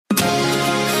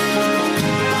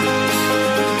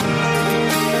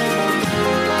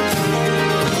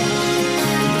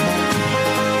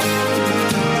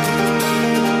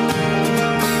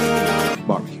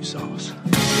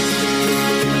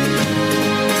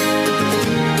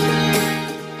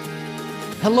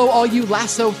Hello, all you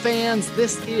Lasso fans.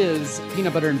 This is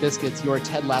Peanut Butter and Biscuits, your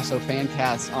Ted Lasso fan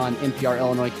cast on NPR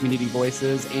Illinois Community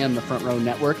Voices and the Front Row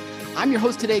Network. I'm your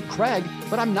host today, Craig,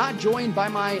 but I'm not joined by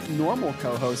my normal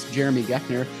co-host, Jeremy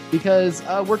Geckner, because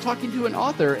we're talking to an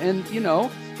author. And, you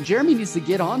know, Jeremy needs to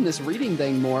get on this reading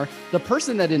thing more. The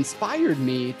person that inspired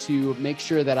me to make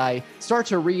sure that I start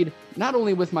to read not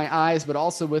only with my eyes, but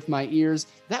also with my ears,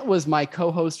 that was my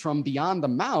co-host from Beyond the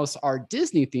Mouse, our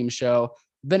Disney theme show,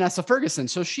 Vanessa Ferguson.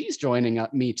 So she's joining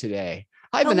me today.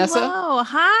 Hi, Vanessa. Hello.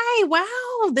 Hi.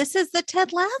 Wow. This is the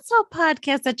Ted Lasso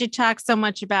podcast that you talk so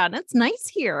much about. It's nice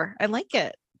here. I like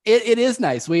it. It is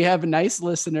nice. We have nice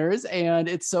listeners, and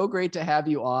it's so great to have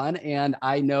you on. And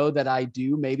I know that I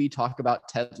do maybe talk about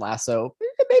Ted Lasso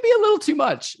maybe a little too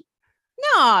much.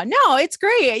 No, it's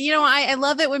great. You know, I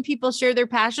love it when people share their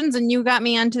passions, and you got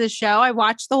me onto the show. I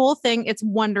watched the whole thing. It's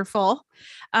wonderful.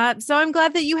 So I'm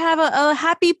glad that you have a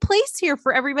happy place here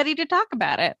for everybody to talk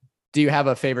about it. Do you have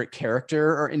a favorite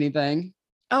character or anything?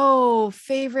 Oh,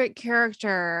 favorite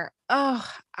character. Oh,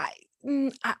 I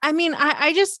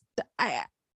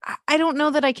don't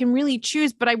know that I can really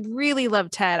choose, but I really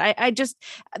love Ted. I just,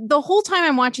 the whole time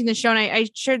I'm watching the show, and I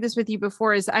shared this with you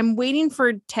before, is I'm waiting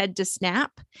for Ted to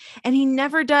snap, and he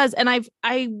never does. And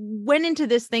I went into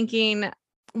this thinking,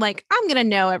 like, I'm going to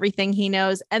know everything he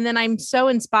knows. And then I'm so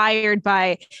inspired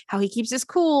by how he keeps his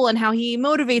cool and how he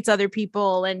motivates other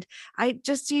people. And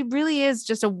he really is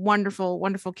just a wonderful,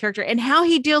 wonderful character, and how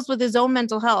he deals with his own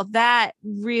mental health. That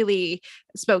really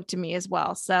spoke to me as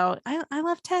well. So I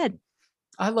love Ted.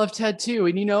 I love Ted too.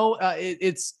 And, you know,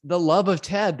 it's the love of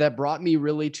Ted that brought me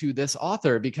really to this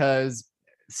author, because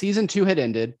season 2 had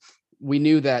ended. We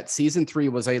knew that season 3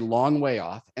 was a long way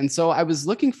off. And so I was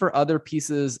looking for other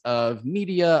pieces of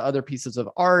media, other pieces of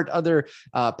art, other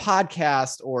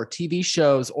podcasts or TV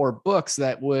shows or books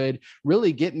that would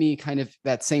really get me kind of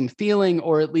that same feeling,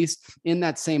 or at least in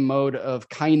that same mode of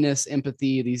kindness,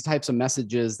 empathy, these types of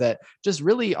messages that just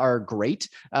really are great.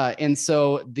 And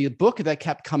so the book that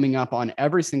kept coming up on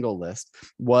every single list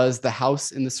was The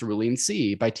House in the Cerulean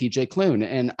Sea by TJ Klune.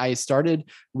 And I started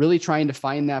really trying to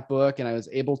find that book, and I was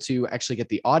able to actually get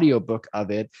the audiobook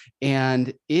of it.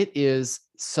 And it is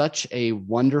such a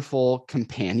wonderful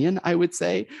companion, I would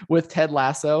say, with Ted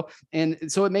Lasso. And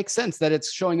so it makes sense that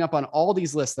it's showing up on all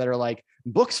these lists that are like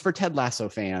books for Ted Lasso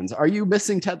fans. Are you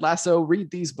missing Ted Lasso?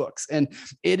 Read these books. And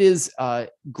it is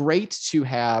great to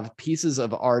have pieces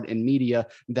of art and media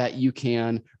that you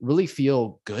can really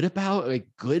feel good about, like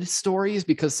good stories,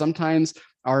 because sometimes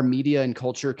our media and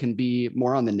culture can be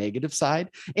more on the negative side.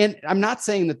 And I'm not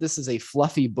saying that this is a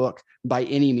fluffy book by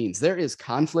any means. There is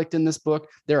conflict in this book.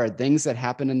 There are things that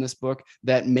happen in this book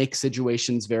that make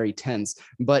situations very tense.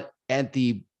 But at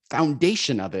the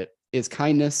foundation of it is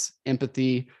kindness,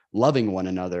 empathy, loving one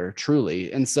another,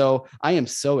 truly. And so I am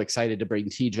so excited to bring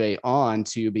TJ on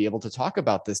to be able to talk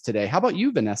about this today. How about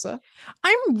you, Vanessa?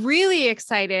 I'm really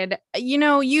excited. You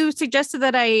know, you suggested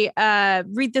that I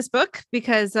read this book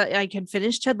because I could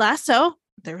finish Ted Lasso.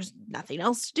 There was nothing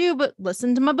else to do but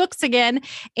listen to my books again.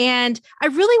 And I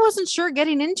really wasn't sure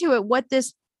getting into it what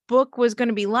this book was going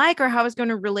to be like, or how it's going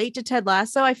to relate to Ted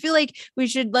Lasso. I feel like we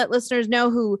should let listeners know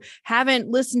who haven't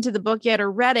listened to the book yet or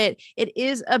read it. It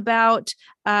is about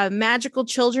magical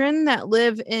children that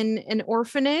live in an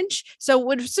orphanage.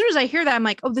 So as soon as I hear that, I'm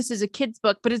like, oh, this is a kid's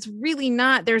book, but it's really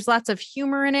not. There's lots of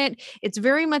humor in it. It's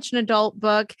very much an adult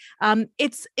book.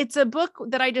 It's a book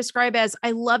that I describe as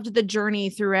I loved the journey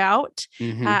throughout.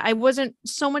 Mm-hmm. I wasn't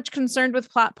so much concerned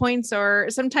with plot points, or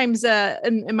sometimes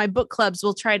in my book clubs,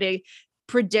 we'll try to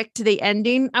predict the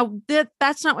ending.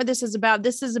 That's not what this is about.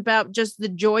 This is about just the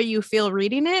joy you feel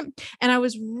reading it. And I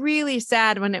was really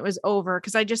sad when it was over,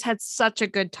 because I just had such a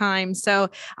good time. So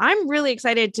I'm really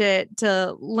excited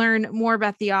to learn more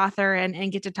about the author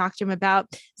and get to talk to him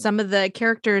about some of the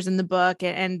characters in the book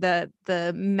and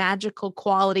the magical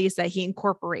qualities that he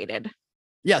incorporated.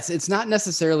 Yes, it's not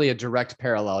necessarily a direct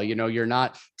parallel. You know, you're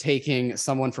not taking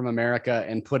someone from America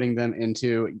and putting them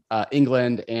into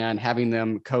England and having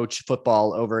them coach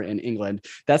football over in England.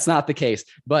 That's not the case,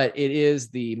 but it is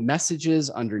the messages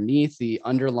underneath, the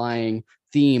underlying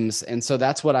themes. And so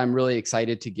that's what I'm really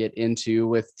excited to get into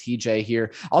with TJ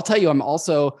here. I'll tell you, I'm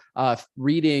also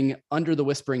reading Under the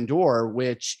Whispering Door,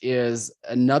 which is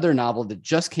another novel that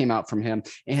just came out from him.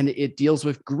 And it deals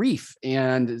with grief.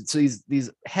 And so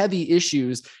these heavy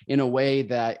issues in a way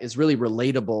that is really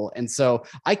relatable. And so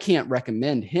I can't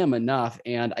recommend him enough.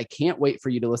 And I can't wait for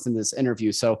you to listen to this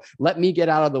interview. So let me get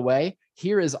out of the way.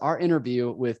 Here is our interview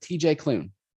with TJ Klune.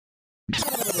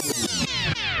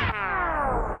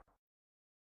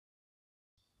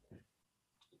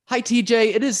 Hi,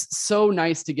 TJ. It is so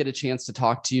nice to get a chance to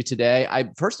talk to you today.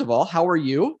 First of all, how are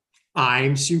you?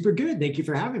 I'm super good. Thank you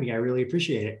for having me. I really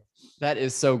appreciate it. That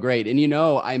is so great. And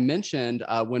I mentioned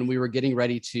when we were getting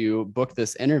ready to book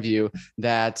this interview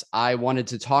that I wanted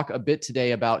to talk a bit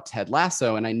today about Ted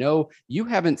Lasso. And I know you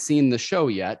haven't seen the show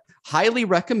yet. Highly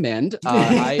recommend.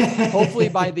 I hopefully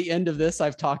by the end of this,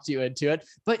 I've talked you into it.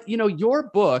 But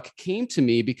your book came to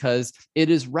me because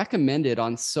it is recommended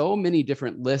on so many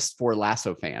different lists for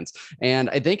Lasso fans.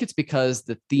 And I think it's because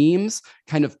the themes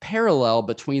kind of parallel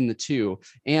between the two.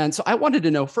 And so I wanted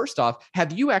to know, first off,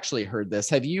 have you actually heard this?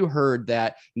 Have you heard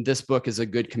that this book is a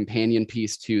good companion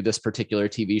piece to this particular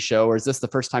TV show, or is this the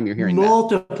first time you're hearing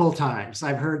multiple times?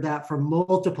 I've heard that from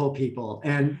multiple people,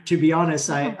 and to be honest,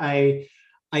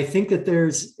 I think that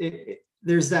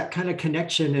there's that kind of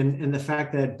connection, and the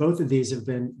fact that both of these have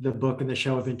been, the book and the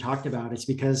show have been talked about. It's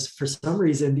because for some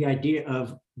reason the idea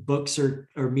of books or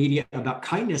media about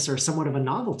kindness are somewhat of a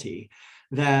novelty.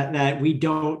 That we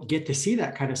don't get to see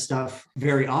that kind of stuff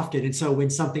very often, and so when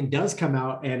something does come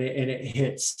out and it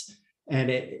hits and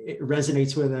it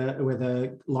resonates with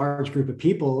a large group of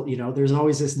people, there's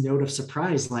always this note of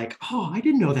surprise, like, oh, I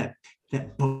didn't know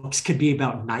that books could be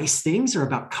about nice things or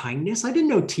about kindness. I didn't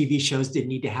know TV shows didn't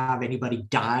need to have anybody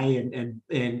die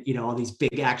and all these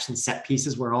big action set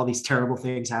pieces where all these terrible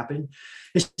things happen.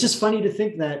 It's just funny to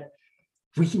think that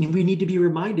we need to be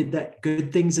reminded that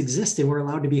good things exist and we're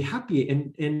allowed to be happy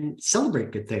and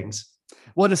celebrate good things.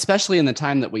 Well, and especially in the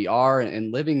time that we are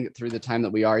and living through the time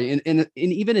that we are, and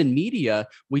even in media,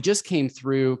 we just came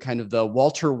through kind of the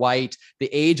Walter White, the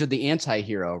age of the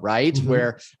anti-hero, right? Mm-hmm.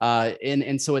 Where,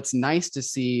 and so it's nice to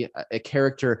see a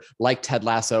character like Ted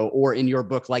Lasso, or in your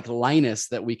book, like Linus,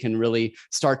 that we can really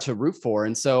start to root for.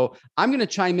 And so I'm going to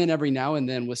chime in every now and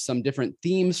then with some different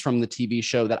themes from the TV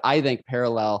show that I think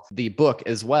parallel the book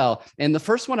as well. And the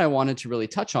first one I wanted to really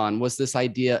touch on was this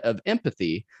idea of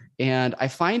empathy. And I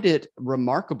find it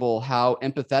remarkable how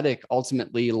empathetic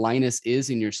ultimately Linus is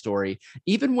in your story,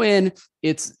 even when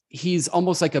he's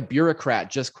almost like a bureaucrat,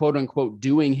 just quote unquote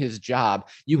doing his job.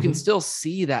 You can still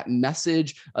see that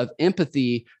message of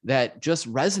empathy that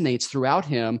just resonates throughout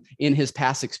him in his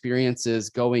past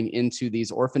experiences going into these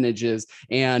orphanages,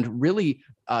 and really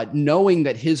knowing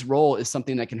that his role is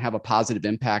something that can have a positive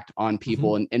impact on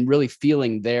people, and really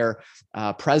feeling their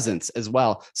presence as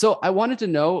well. So I wanted to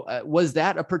know, was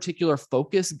that a particular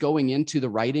focus going into the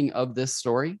writing of this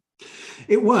story?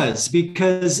 It was,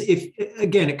 because it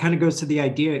kind of goes to the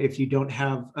idea, if you don't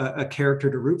have a character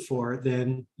to root for,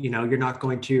 then you're not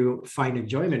going to find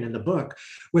enjoyment in the book.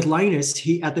 With Linus,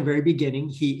 at the very beginning,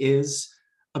 he is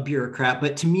a bureaucrat,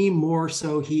 but to me, more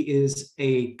so, he is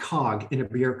a cog in a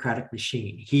bureaucratic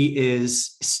machine. He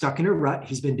is stuck in a rut.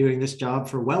 He's been doing this job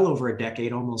for well over a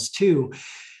decade, almost two.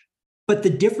 But the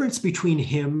difference between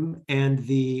him and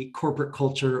the corporate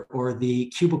culture or the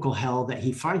cubicle hell that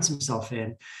he finds himself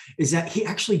in is that he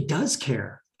actually does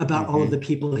care about all of the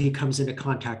people he comes into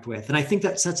contact with. And I think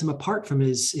that sets him apart from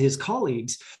his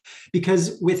colleagues,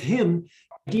 because with him,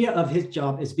 the idea of his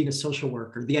job is being a social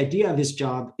worker. The idea of his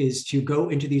job is to go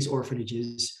into these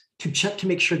orphanages to check to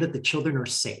make sure that the children are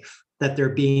safe, that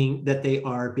they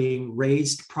are being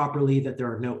raised properly, that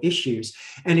there are no issues.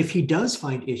 And if he does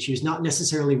find issues, not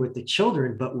necessarily with the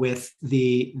children, but with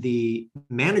the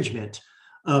management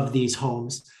of these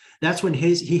homes, that's when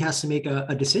he has to make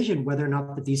a decision whether or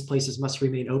not that these places must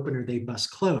remain open or they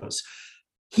must close.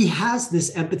 He has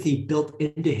this empathy built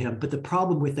into him, but the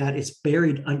problem with that is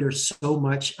buried under so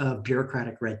much of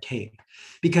bureaucratic red tape,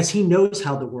 because he knows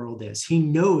how the world is. He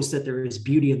knows that there is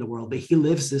beauty in the world, but he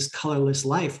lives this colorless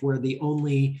life where the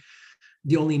only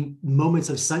moments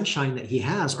of sunshine that he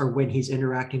has are when he's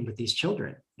interacting with these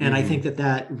children. And I think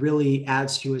that really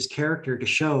adds to his character, to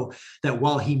show that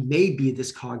while he may be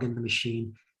this cog in the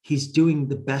machine, he's doing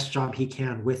the best job he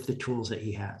can with the tools that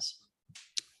he has.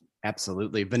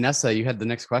 Absolutely. Vanessa, you had the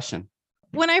next question.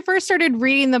 When I first started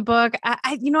reading the book,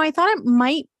 I thought it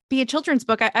might be a children's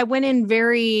book. I went in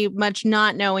very much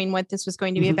not knowing what this was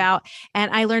going to be about. And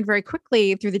I learned very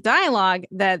quickly through the dialogue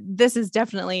that this is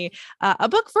definitely a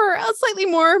book for a slightly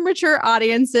more mature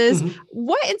audiences.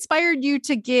 What inspired you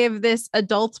to give this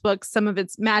adult book some of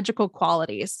its magical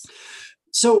qualities?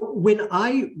 So when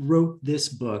I wrote this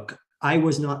book, I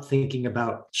was not thinking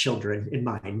about children in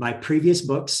mind. My previous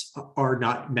books are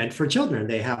not meant for children.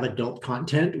 They have adult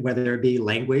content, whether it be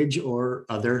language or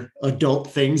other adult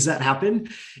things that happen.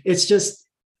 It's just,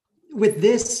 with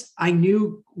this, I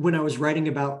knew when I was writing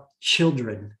about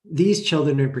children, these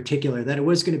children in particular, that it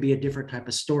was going to be a different type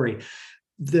of story.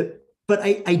 But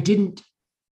I don't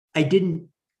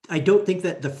think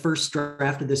that the first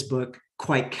draft of this book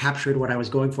quite captured what I was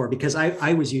going for, because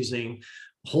I was using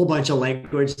a whole bunch of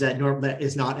language that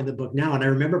is not in the book now. And I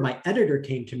remember my editor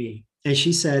came to me and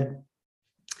she said,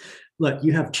 look,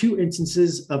 you have 2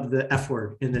 instances of the F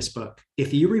word in this book.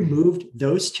 If you removed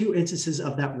those 2 instances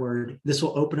of that word, this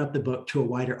will open up the book to a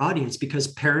wider audience, because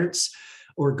parents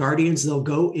or guardians, they'll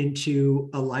go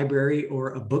into a library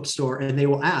or a bookstore and they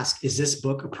will ask, is this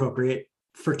book appropriate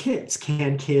for kids?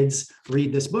 Can kids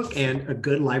read this book? And a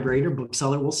good librarian or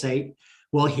bookseller will say,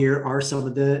 well, here are some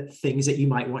of the things that you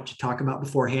might want to talk about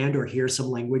beforehand, or here's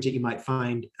some language that you might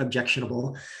find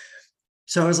objectionable.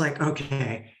 So I was like,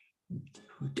 okay,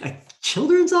 a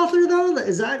children's author though?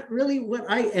 Is that really what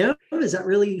I am? Is that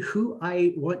really who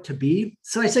I want to be?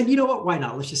 So I said, you know what, why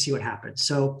not? Let's just see what happens.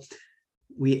 So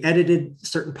we edited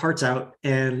certain parts out,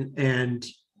 and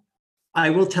I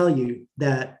will tell you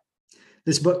that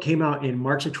this book came out in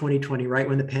March of 2020, right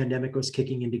when the pandemic was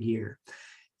kicking into gear.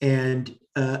 And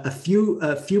a few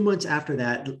months after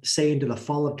that, say into the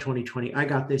fall of 2020, I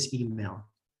got this email.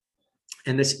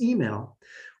 And this email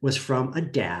was from a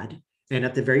dad. And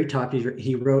at the very top,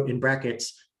 he wrote in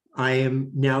brackets, I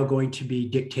am now going to be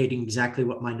dictating exactly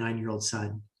what my 9-year-old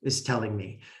son is telling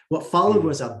me. What followed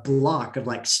was a block of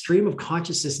like stream of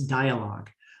consciousness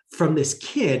dialogue from this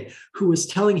kid who was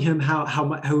telling him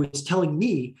who was telling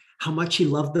me how much he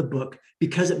loved the book,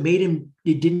 because it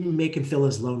didn't make him feel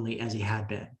as lonely as he had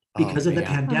been. Because of the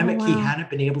pandemic, he hadn't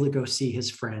been able to go see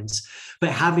his friends, but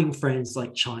having friends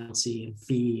like Chauncey and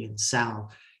Fee and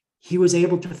Sal, he was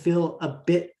able to feel a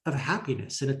bit of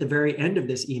happiness. And at the very end of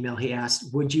this email, he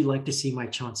asked, would you like to see my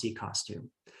Chauncey costume?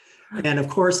 And of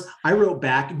course, I wrote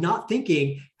back, not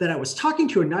thinking that I was talking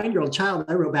to a 9-year-old child.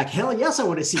 I wrote back, hell yes, I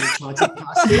want to see your Chauncey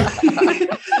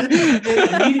costume.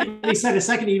 And immediately sent a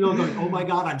second email going, oh my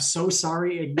God, I'm so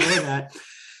sorry. Ignore that.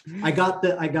 I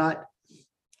got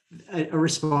a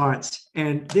response.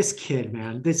 And this kid,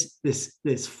 man, this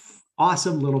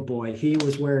awesome little boy, he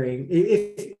was wearing,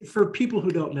 for people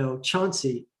who don't know,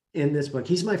 Chauncey in this book,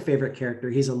 he's my favorite character.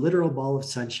 He's a literal ball of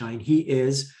sunshine. He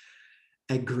is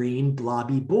a green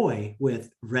blobby boy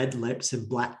with red lips and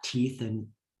black teeth and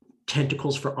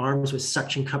tentacles for arms with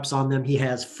suction cups on them. He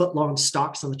has foot-long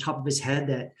stalks on the top of his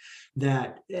head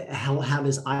that have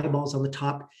his eyeballs on the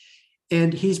top.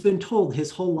 And he's been told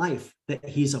his whole life that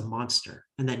he's a monster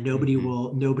and that nobody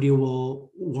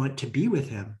will want to be with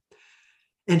him.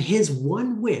 And his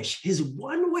one wish is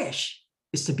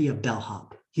to be a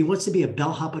bellhop. He wants to be a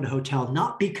bellhop at a hotel,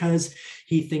 not because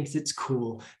he thinks it's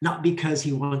cool, not because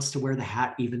he wants to wear the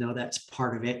hat, even though that's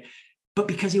part of it, but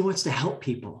because he wants to help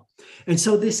people. And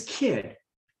so this kid,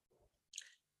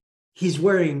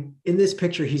 in this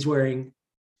picture, he's wearing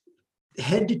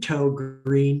head to toe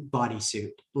green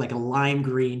bodysuit, like a lime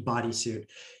green bodysuit.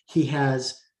 He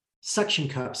has suction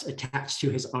cups attached to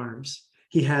his arms.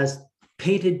 He has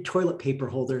painted toilet paper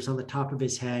holders on the top of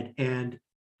his head and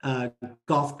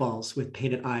golf balls with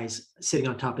painted eyes sitting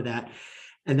on top of that.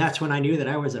 And that's when I knew that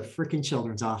I was a freaking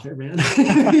children's author, man.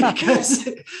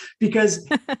 because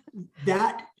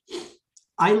that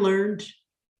I learned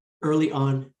early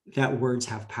on that words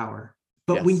have power.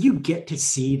 But when you get to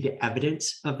see the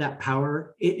evidence of that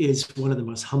power, it is one of the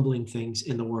most humbling things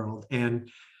in the world. And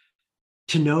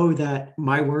to know that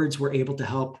my words were able to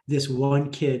help this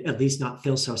one kid at least not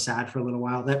feel so sad for a little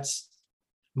while, that's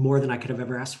more than I could have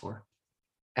ever asked for.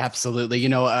 Absolutely.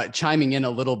 Chiming in a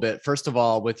little bit, first of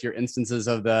all, with your instances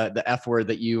of the F word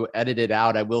that you edited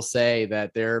out, I will say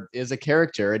that there is a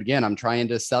character. Again, I'm trying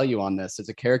to sell you on this. It's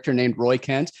a character named Roy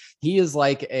Kent. He is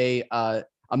like a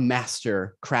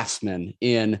master craftsman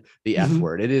in the F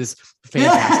word. It is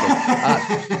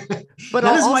fantastic. But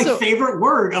that is my favorite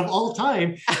word of all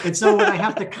time. And so when I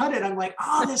have to cut it, I'm like,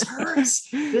 oh, this hurts.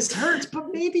 This hurts.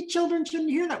 But maybe children shouldn't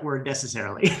hear that word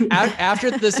necessarily.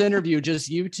 After this interview, just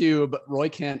YouTube Roy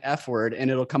Kent F word, and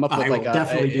it'll come up with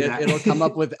it'll come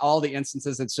up with all the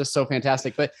instances. It's just so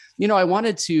fantastic. But, I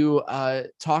wanted to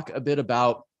talk a bit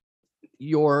about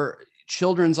your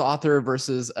children's author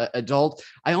versus adult.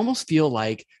 I almost feel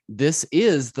like this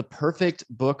is the perfect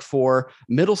book for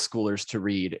middle schoolers to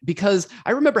read, because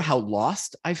I remember how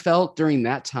lost I felt during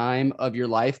that time of your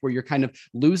life where you're kind of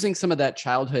losing some of that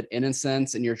childhood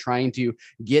innocence and you're trying to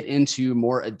get into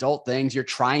more adult things. You're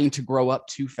trying to grow up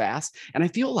too fast. And I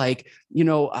feel like,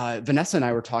 Vanessa and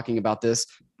I were talking about this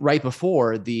right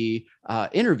before the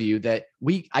interview that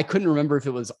I couldn't remember if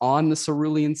it was on the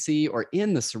Cerulean Sea or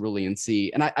in the Cerulean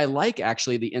Sea. And I like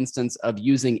actually the instance of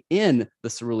using in the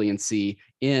Cerulean Sea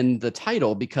in the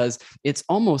title, because it's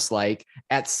almost like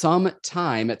at some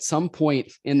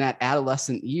point in that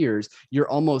adolescent years, you're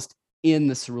almost in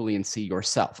the Cerulean Sea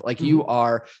yourself. Like you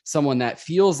are someone that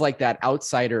feels like that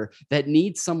outsider that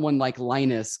needs someone like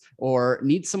Linus or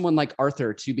needs someone like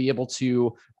Arthur to be able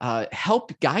to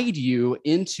help guide you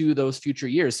into those future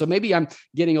years. So maybe I'm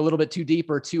getting a little bit too deep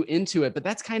or too into it, but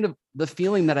that's kind of the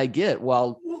feeling that I get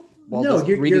while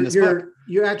reading this book.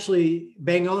 You're actually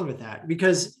bang on with that,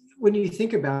 because when you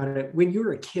think about it, when you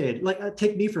were a kid, like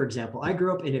take me, for example, I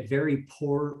grew up in a very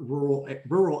poor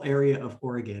rural area of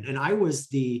Oregon, and I was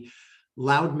the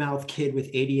loudmouth kid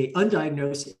with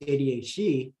undiagnosed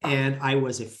ADHD, and I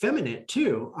was effeminate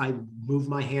too. I moved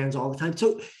my hands all the time.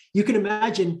 So you can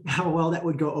imagine how well that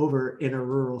would go over in a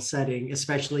rural setting,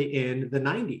 especially in the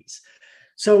 90s.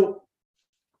 So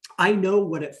I know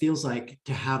what it feels like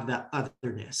to have that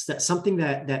otherness, that something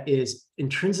that is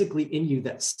intrinsically in you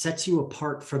that sets you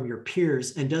apart from your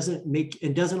peers and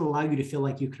doesn't allow you to feel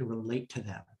like you can relate to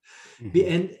them.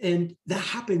 And that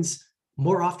happens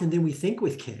more often than we think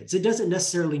with kids. It doesn't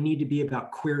necessarily need to be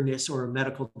about queerness or a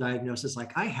medical diagnosis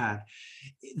like I had.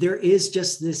 There is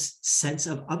just this sense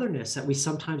of otherness that we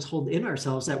sometimes hold in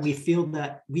ourselves, that we feel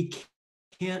that we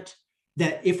can't,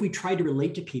 that if we try to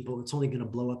relate to people, it's only going to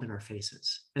blow up in our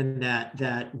faces, and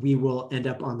that we will end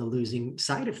up on the losing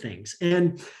side of things.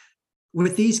 And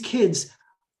with these kids,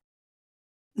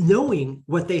 knowing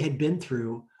what they had been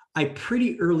through, I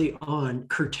pretty early on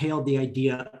curtailed the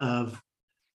idea of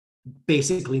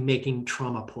basically making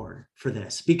trauma porn for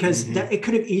this, because it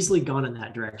could have easily gone in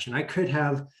that direction. I could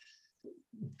have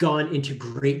gone into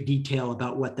great detail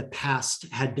about what the past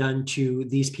had done to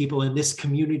these people and this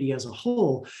community as a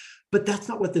whole. But that's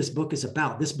not what this book is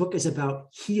about. This book is about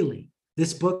healing.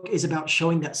 This book is about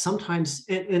showing that sometimes,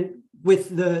 and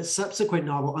with the subsequent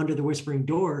novel, Under the Whispering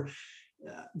Door,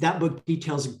 that book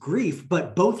details grief,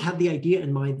 but both have the idea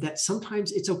in mind that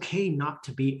sometimes it's okay not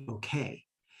to be okay.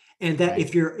 And that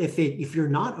if you're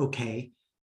not okay,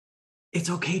 it's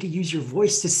okay to use your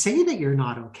voice to say that you're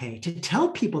not okay, to tell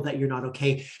people that you're not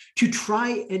okay, to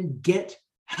try and get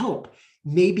help.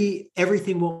 Maybe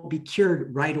everything won't be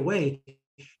cured right away,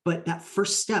 but that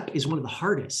first step is one of the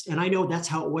hardest. And I know that's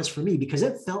how it was for me, because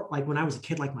it felt like when I was a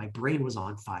kid, like my brain was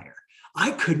on fire. I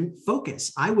couldn't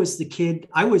focus. I was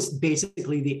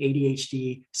basically the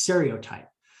ADHD stereotype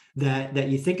that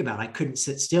you think about. I couldn't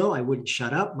sit still. I wouldn't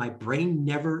shut up. My brain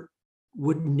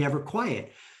would never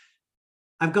quiet.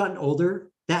 I've gotten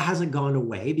older. That hasn't gone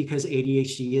away, because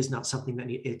ADHD is not something that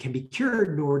it can be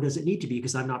cured, nor does it need to be,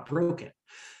 because I'm not broken.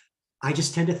 I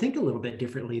just tend to think a little bit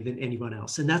differently than anyone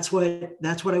else. And that's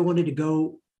what I wanted to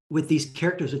go with these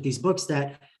characters, with these books,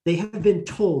 that they have been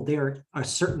told they are a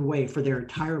certain way for their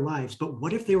entire lives. But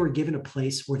what if they were given a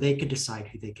place where they could decide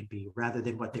who they could be rather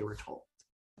than what they were told?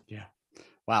 Yeah.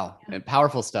 Wow. And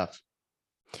powerful stuff.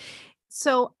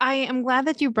 So I am glad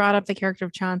that you brought up the character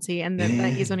of Chauncey, and that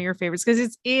he's one of your favorites, because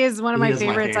it is one of my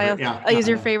favorites. He's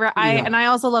your favorite. And I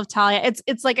also love Talia.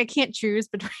 It's like I can't choose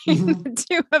between the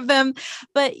two of them.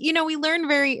 But we learned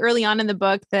very early on in the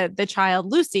book that the child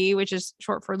Lucy, which is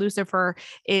short for Lucifer,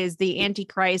 is the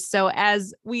Antichrist. So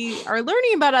as we are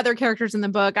learning about other characters in the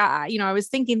book, I was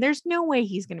thinking there's no way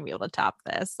he's going to be able to top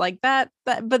this like that.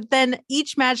 But then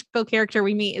each magical character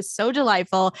we meet is so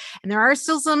delightful, and there are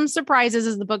still some surprises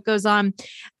as the book goes on.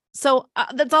 So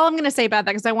that's all I'm going to say about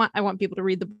that, because I want people to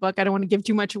read the book. I don't want to give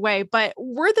too much away. But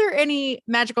were there any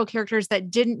magical characters that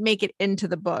didn't make it into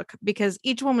the book? Because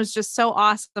each one was just so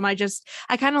awesome. I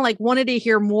kind of wanted to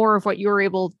hear more of what you were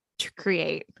able to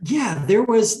create. Yeah,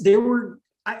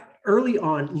 early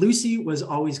on, Lucy was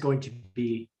always going to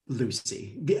be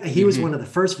Lucy. He was one of the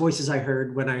first voices I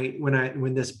heard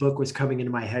when this book was coming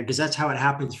into my head, because that's how it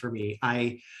happens for me.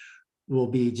 I will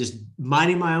be just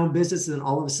minding my own business, and then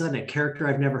all of a sudden a character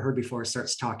I've never heard before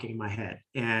starts talking in my head.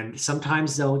 And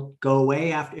sometimes they'll go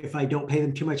away after, if I don't pay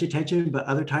them too much attention, but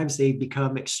other times they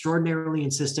become extraordinarily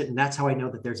insistent, and that's how I know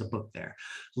that there's a book there.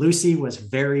 Lucy was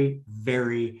very,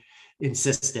 very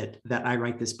insistent that I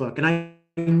write this book, and I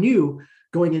knew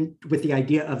going in with the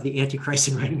idea of the Antichrist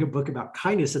and writing a book about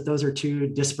kindness that those are two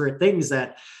disparate things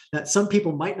that some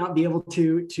people might not be able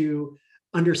to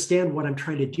understand what I'm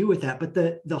trying to do with that. But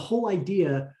the whole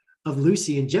idea of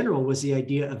Lucy in general was the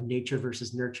idea of nature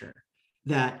versus nurture,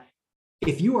 that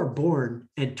if you are born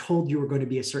and told you are going to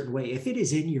be a certain way, if it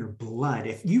is in your blood,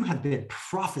 if you have been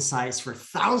prophesized for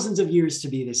thousands of years to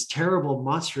be this terrible,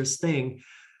 monstrous thing,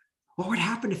 what would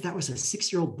happen if that was a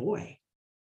 6-year-old boy?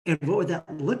 And what would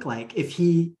that look like if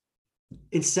he,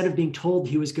 instead of being told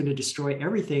he was going to destroy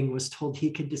everything, was told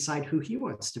he could decide who he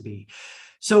wants to be?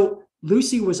 So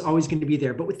Lucy was always going to be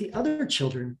there. But with the other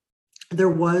children, there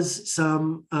was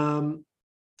some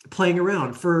playing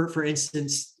around. For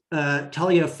instance,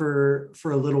 Talia for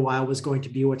a little while was going to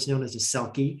be what's known as a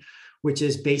Selkie, which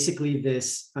is basically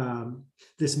this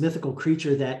mythical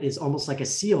creature that is almost like a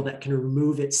seal that can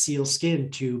remove its seal skin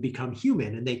to become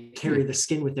human, and they carry the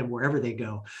skin with them wherever they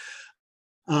go.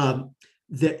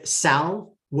 That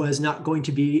Sal was not going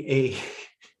to be a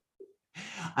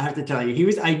I have to tell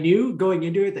you, I knew going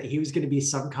into it that he was going to be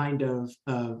some kind of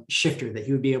shifter, that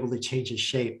he would be able to change his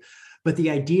shape. But the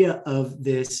idea of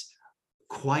this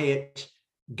quiet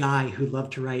guy who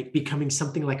loved to write becoming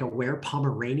something like a were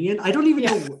Pomeranian, I don't even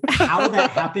know how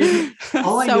that happened.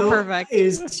 All I know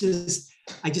is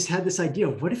I just had this idea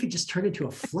of, what if he just turned into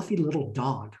a fluffy little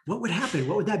dog? What would happen?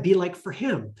 What would that be like for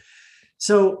him?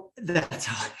 So that's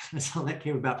how that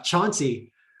came about.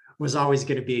 Chauncey was always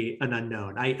going to be an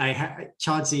unknown.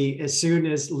 Chauncey, as soon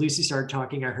as Lucy started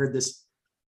talking, I heard this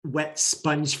wet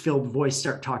sponge-filled voice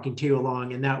start talking too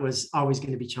along, and that was always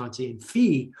going to be Chauncey. And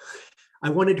Fee,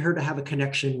 I wanted her to have a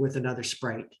connection with another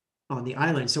sprite on the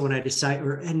island. So when I decided,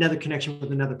 or another connection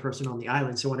with another person on the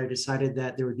island. So when I decided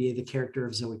that there would be the character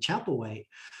of Zoe Chapelwhite,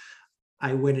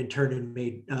 I went and turned and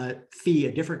made Fee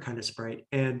a different kind of sprite.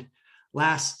 And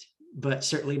last, but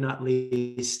certainly not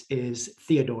least, is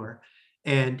Theodore.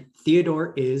 And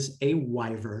Theodore is a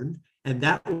wyvern. And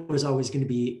that was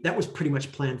pretty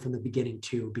much planned from the beginning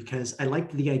too, because I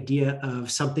liked the idea of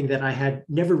something that I had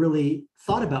never really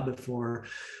thought about before,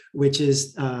 which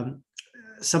is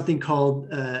something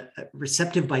called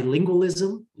receptive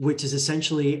bilingualism, which is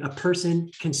essentially a person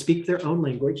can speak their own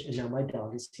language. And now my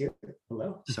dog is here.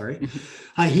 Hello, sorry.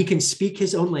 He can speak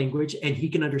his own language and he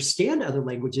can understand other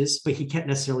languages, but he can't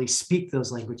necessarily speak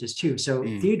those languages too. So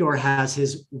Theodore has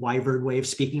his wyvern way of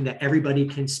speaking that everybody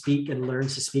can speak and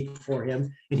learns to speak for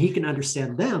him, and he can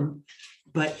understand them,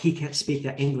 but he can't speak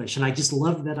that English. And I just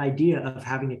love that idea of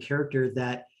having a character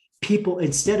that people,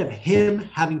 instead of him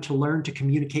having to learn to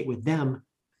communicate with them,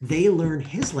 they learn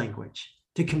his language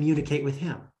to communicate with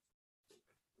him.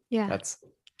 Yeah. That's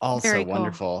also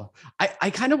wonderful.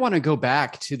 I kind of want to go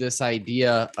back to this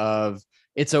idea of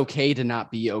it's okay to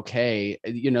not be okay.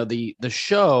 You know, the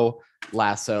show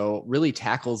Lasso really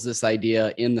tackles this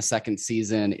idea in the second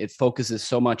season. It focuses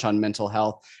so much on mental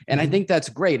health. And I think that's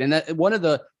great. And that, one of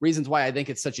the reasons why I think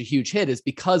it's such a huge hit is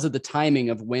because of the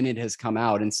timing of when it has come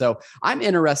out. And so I'm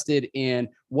interested in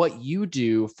what you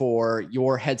do for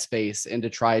your headspace and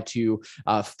to try to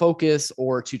focus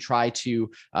or to try to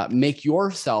make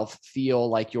yourself feel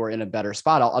like you're in a better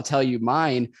spot. I'll tell you,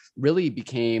 mine really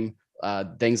became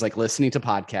things like listening to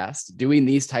podcasts, doing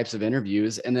these types of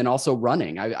interviews, and then also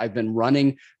running. I've been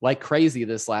running like crazy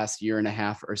this last year and a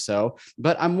half or so,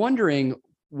 but I'm wondering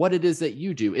what it is that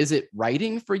you do. Is it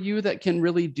writing for you that can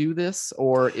really do this,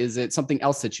 or is it something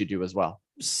else that you do as well?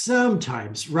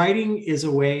 Sometimes writing is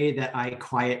a way that I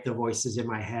quiet the voices in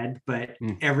my head, but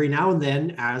every now and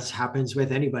then, as happens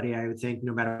with anybody, I would think,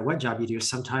 no matter what job you do,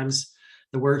 sometimes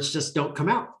the words just don't come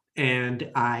out. And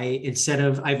I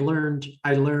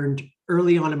learned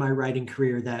early on in my writing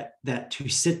career that to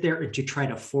sit there and to try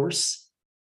to force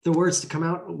the words to come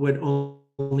out would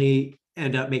only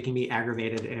end up making me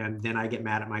aggravated, and then I get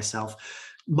mad at myself.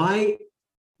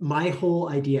 My whole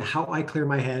idea, how I clear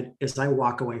my head, is I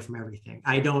walk away from everything.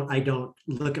 I don't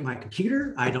look at my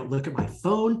computer. I don't look at my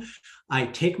phone. I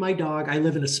take my dog. I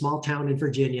live in a small town in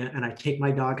Virginia, and I take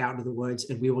my dog out into the woods,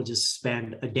 and we will just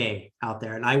spend a day out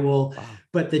there. And I will,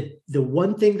 but the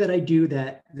one thing that I do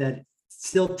that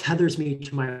still tethers me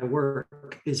to my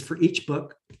work is, for each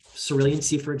book, Cerulean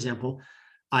Sea, for example,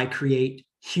 I create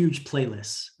huge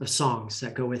playlists of songs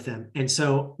that go with them. And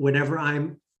so whenever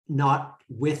I'm not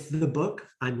with the book,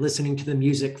 I'm listening to the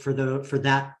music for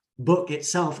that book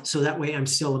itself. So that way I'm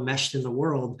still enmeshed in the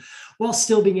world while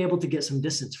still being able to get some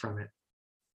distance from it.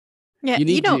 Yeah.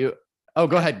 Oh,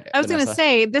 go ahead. I was going to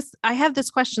say this. I have this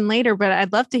question later, but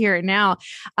I'd love to hear it now.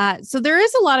 So there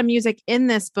is a lot of music in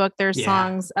this book. There's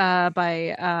songs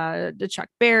by Chuck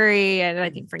Berry, and I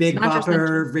think Frank Big Sinatra's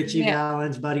Bopper, Richie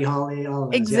Valens, Buddy Holly, all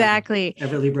of those. Exactly. Yeah.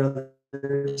 Everly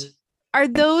Brothers. Are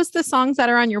those the songs that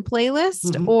are on your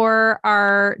playlist,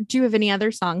 or do you have any other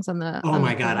songs on the? Oh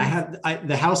my God,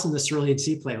 the House in the Cerulean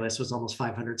Sea playlist was almost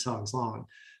 500 songs long.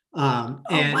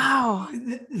 And wow.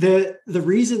 The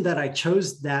reason that I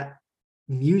chose that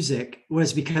music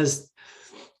was because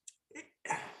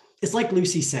it's like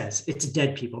Lucy says, it's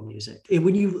dead people music. And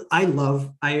I'm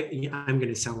going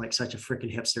to sound like such a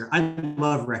freaking hipster. I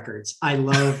love records. I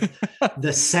love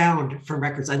the sound from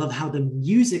records. I love how the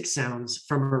music sounds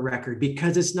from a record,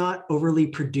 because it's not overly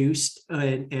produced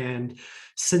and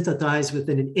synthesized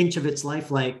within an inch of its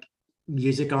life like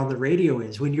music on the radio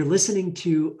is. When you're listening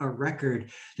to a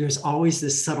record, there's always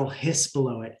this subtle hiss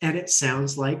below it, and it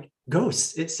sounds like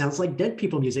ghosts. It sounds like dead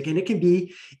people music, and it can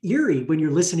be eerie when you're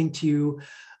listening to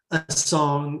a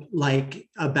song like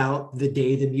about the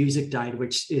day the music died,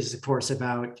 which is of course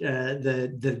about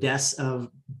the deaths of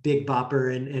Big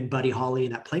Bopper and Buddy Holly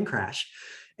in that plane crash.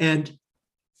 And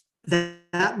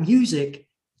that music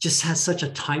just has such a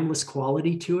timeless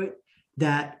quality to it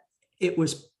that it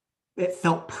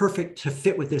felt perfect to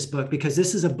fit with this book, because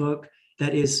this is a book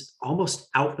that is almost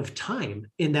out of time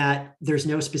in that there's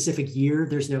no specific year,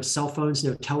 there's no cell phones,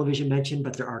 no television mentioned,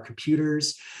 but there are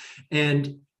computers.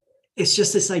 And it's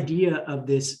just this idea of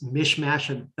this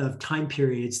mishmash of time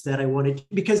periods that I wanted,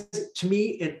 because to me,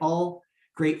 in all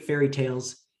great fairy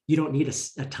tales, you don't need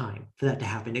a time for that to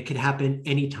happen. It could happen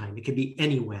anytime. It could be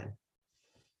anywhen.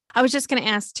 I was just going to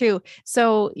ask too.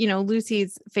 So,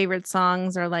 Lucy's favorite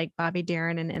songs are like Bobby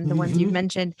Darin and the ones you've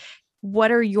mentioned.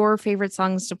 What are your favorite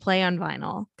songs to play on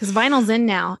vinyl? Because vinyl's in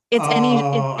now. It's I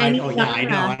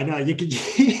know.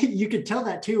 You can tell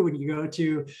that too when you go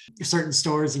to certain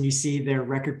stores and you see their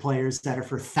record players that are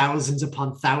for thousands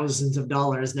upon thousands of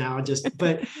dollars now.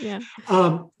 But yeah.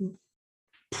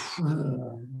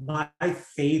 My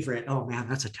favorite. Oh man,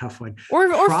 that's a tough one.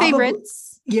 Or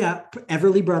favorites. Yeah,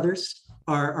 Everly Brothers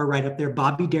are right up there.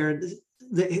 Bobby Darin.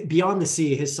 Beyond the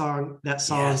Sea, his song,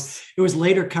 yes. It was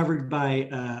later covered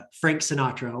by Frank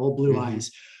Sinatra, Old Blue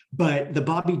Eyes, but the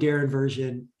Bobby Darin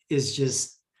version is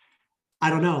just, I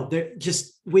don't know. They're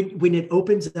just when it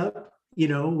opens up,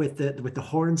 with the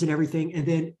horns and everything, and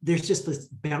then there's just this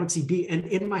bouncy beat, and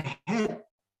in my head,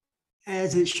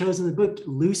 as it shows in the book,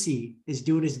 Lucy is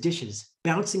doing his dishes,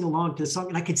 bouncing along to the song,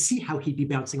 and I could see how he'd be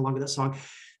bouncing along with that song,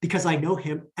 because I know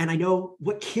him and I know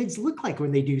what kids look like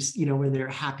when they do, when they're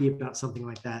happy about something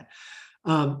like that.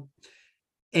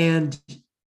 And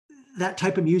that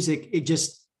type of music,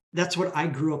 that's what I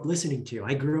grew up listening to.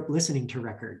 I grew up listening to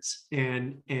records,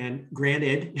 and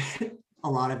granted, a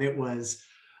lot of it was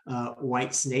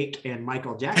White Snake and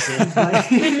Michael Jackson,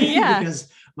 because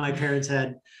my parents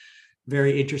had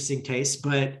very interesting tastes,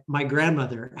 but my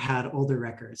grandmother had older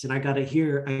records, and I got to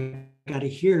hear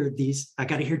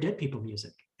dead people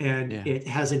music. And it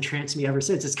has entranced me ever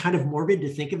since. It's kind of morbid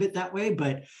to think of it that way,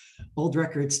 but old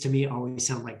records to me always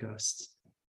sound like ghosts.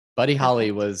 Buddy Holly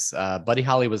was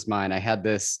mine. I had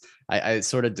this, I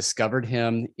sort of discovered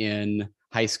him in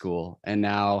high school, and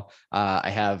now I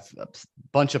have a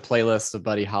bunch of playlists of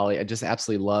Buddy Holly. I just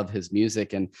absolutely love his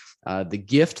music, and the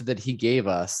gift that he gave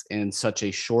us in such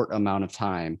a short amount of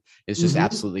time is just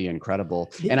absolutely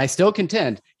incredible. Yeah. And I still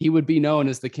contend he would be known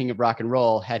as the king of rock and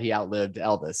roll had he outlived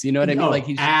Elvis. You know what I mean? Like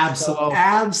he's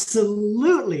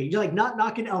absolutely. You're like not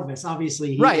knocking Elvis,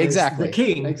 obviously. Right, exactly. The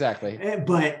king, exactly.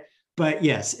 But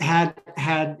yes, had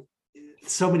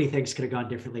so many things could have gone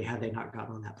differently had they not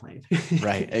gotten on that plane.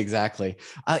 Right, exactly.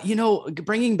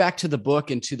 Bringing back to the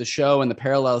book and to the show and the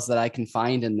parallels that I can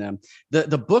find in them,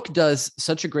 the book does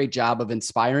such a great job of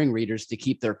inspiring readers to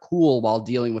keep their cool while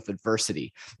dealing with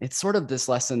adversity. It's sort of this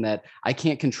lesson that I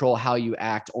can't control how you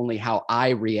act, only how I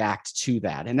react to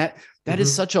that. And that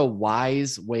is such a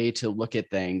wise way to look at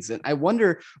things. And I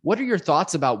wonder, what are your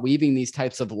thoughts about weaving these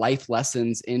types of life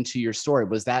lessons into your story?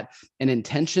 Was that an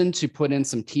intention to put in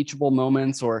some teachable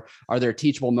moments, or are there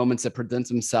teachable moments that present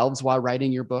themselves while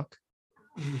writing your book?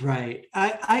 Right.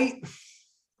 I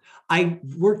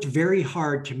worked very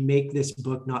hard to make this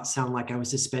book not sound like I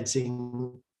was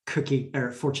dispensing cookie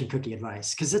or fortune cookie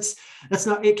advice, because that's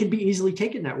not, it can be easily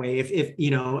taken that way. If it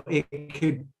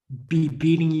could be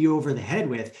beating you over the head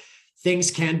with,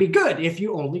 things can be good if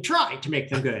you only try to make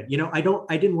them good. I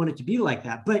didn't want it to be like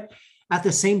that. But at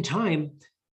the same time,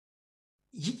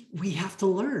 we have to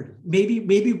learn.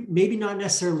 Maybe not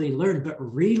necessarily learn, but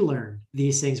relearn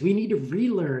these things. We need to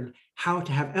relearn how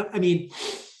to have, when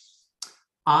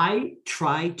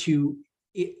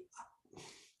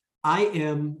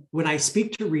I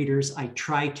speak to readers, I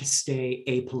try to stay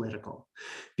apolitical,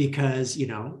 because,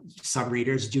 some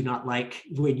readers do not like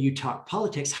when you talk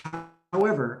politics.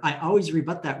 However, I always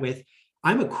rebut that with,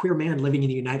 I'm a queer man living in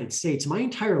the United States. My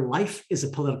entire life is a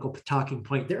political talking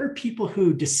point. There are people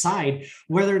who decide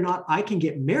whether or not I can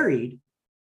get married.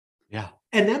 Yeah.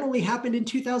 And that only happened in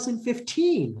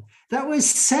 2015. That was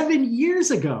 7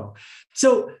 years ago.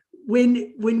 So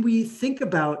when we think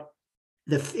about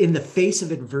in the face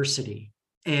of adversity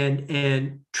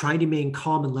and trying to remain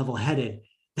calm and level-headed,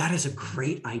 that is a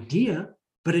great idea.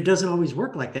 But it doesn't always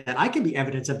work like that. I can be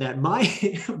evidence of that. My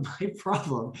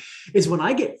problem is when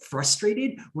I get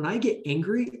frustrated, when I get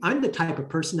angry, I'm the type of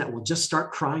person that will just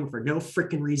start crying for no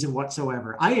freaking reason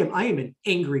whatsoever. I am an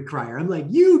angry crier. I'm like,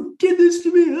 you did this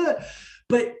to me.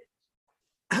 But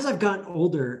as I've gotten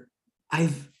older,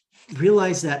 I've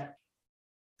realized that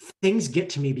things get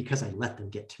to me because I let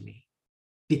them get to me,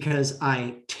 because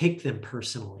I take them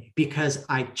personally, because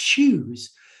I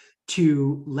choose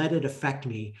to let it affect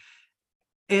me.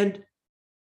 And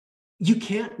you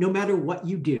can't, no matter what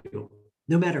you do,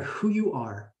 no matter who you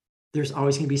are, there's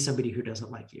always going to be somebody who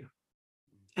doesn't like you.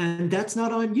 And that's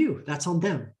not on you, that's on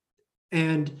them.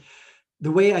 And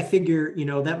the way I figure,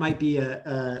 that might be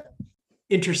a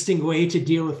interesting way to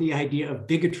deal with the idea of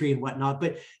bigotry and whatnot.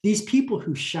 But these people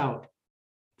who shout,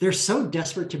 they're so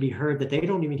desperate to be heard that they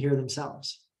don't even hear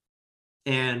themselves.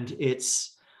 And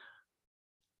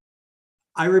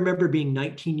I remember being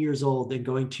 19 years old and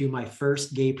going to my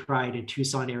first gay pride in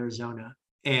Tucson, Arizona,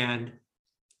 and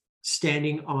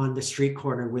standing on the street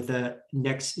corner with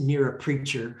near a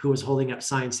preacher who was holding up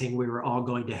signs saying we were all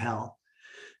going to hell.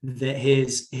 That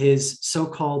his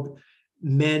so-called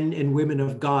men and women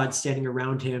of God standing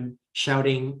around him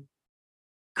shouting,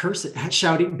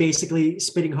 basically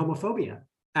spitting homophobia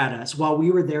at us while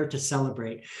we were there to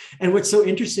celebrate. And what's so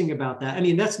interesting about that, I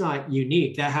mean, that's not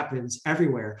unique, that happens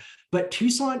everywhere. But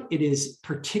Tucson, it is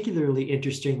particularly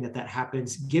interesting that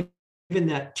happens, given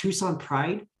that Tucson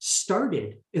Pride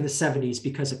started in the 70s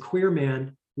because a queer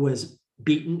man was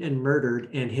beaten and murdered,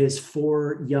 and his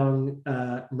 4 young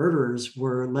murderers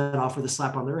were let off with a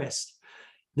slap on the wrist.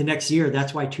 The next year,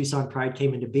 that's why Tucson Pride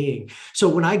came into being. So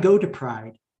when I go to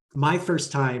Pride, my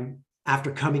first time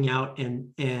after coming out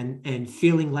and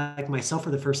feeling like myself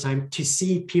for the first time, to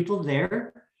see people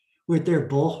there with their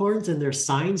bullhorns and their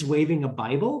signs waving a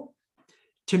Bible,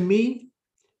 to me,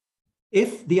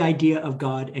 if the idea of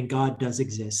God and God does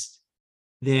exist,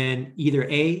 then either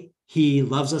A, he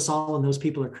loves us all and those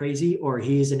people are crazy, or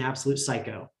he's an absolute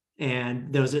psycho.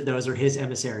 And those are his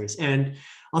emissaries. And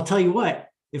I'll tell you what,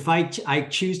 if I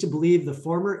choose to believe the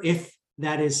former, if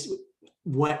that is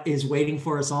what is waiting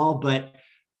for us all, but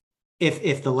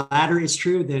if the latter is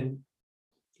true, then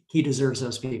he deserves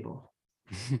those people.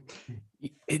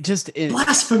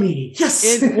 Blasphemy. Yes.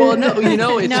 It's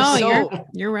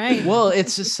you're right. Well,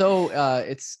 it's just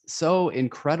it's so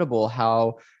incredible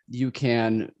how you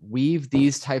can weave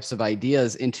these types of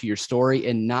ideas into your story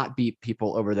and not beat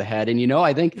people over the head. And,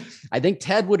 I think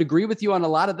Ted would agree with you on a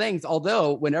lot of things,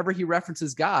 although whenever he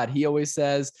references God, he always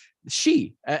says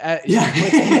she, he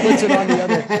puts it on the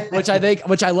other,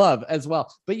 which I love as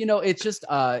well. But,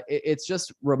 it's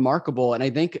just remarkable. And I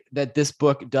think that this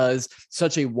book does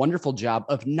such a wonderful job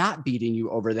of not beating you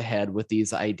over the head with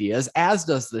these ideas, as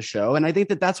does the show. And I think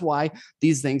that that's why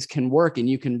these things can work, and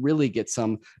you can really get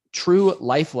some true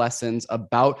life lessons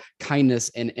about kindness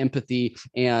and empathy,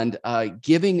 and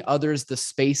giving others the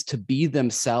space to be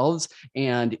themselves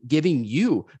and giving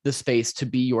you the space to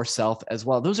be yourself as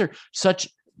well. Those are such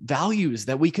values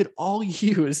that we could all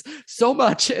use so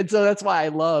much. And so that's why I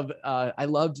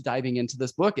loved diving into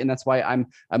this book. And that's why I'm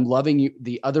loving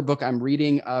the other book I'm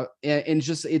reading. And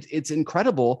just, it's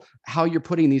incredible how you're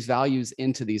putting these values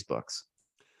into these books.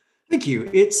 Thank you.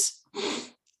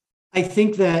 I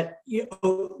think that,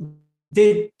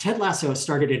 Ted Lasso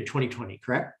started in 2020,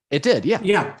 correct? It did, yeah.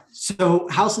 Yeah. So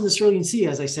House in the Cerulean Sea,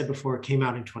 as I said before, came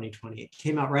out in 2020. It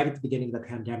came out right at the beginning of the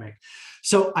pandemic.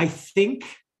 So I think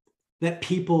that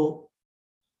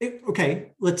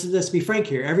let's be frank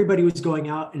here. Everybody was going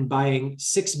out and buying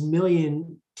 6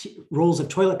 million rolls of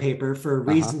toilet paper for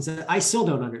reasons that I still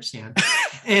don't understand.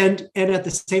 and at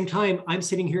the same time, I'm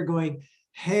sitting here going,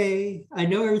 hey, I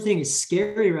know everything is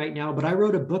scary right now, but I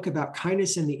wrote a book about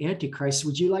kindness and the Antichrist.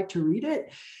 Would you like to read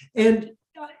it? And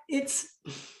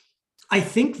I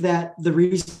think that the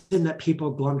reason that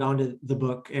people glommed onto the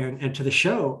book and to the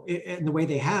show and the way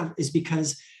they have is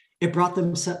because it brought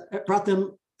them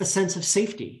a sense of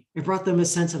safety. It brought them a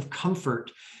sense of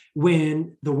comfort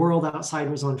when the world outside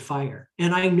was on fire.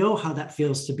 And I know how that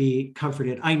feels to be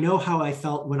comforted. I know how I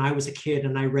felt when I was a kid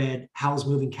and I read Howl's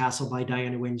Moving Castle by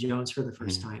Diana Wynne Jones for the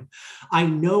first time. I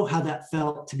know how that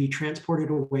felt to be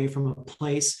transported away from a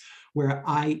place where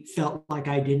I felt like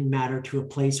I didn't matter to a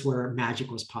place where magic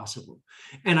was possible.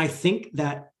 And I think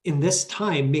that in this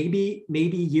time, maybe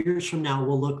years from now,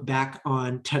 we'll look back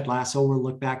on Ted Lasso, we'll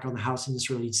look back on the House in the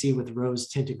Cerulean Sea with rose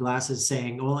tinted glasses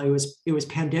saying, well, it was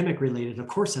pandemic related. Of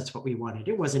course, that's what we wanted.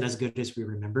 It wasn't as good as we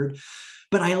remembered.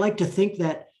 But I like to think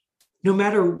that no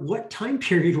matter what time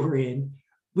period we're in,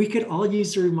 we could all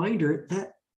use a reminder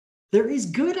that there is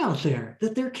good out there,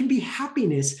 that there can be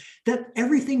happiness, that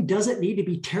everything doesn't need to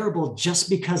be terrible just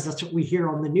because that's what we hear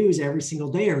on the news every single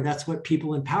day, or that's what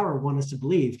people in power want us to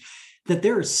believe, that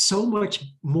there is so much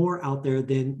more out there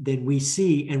than we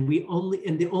see. And the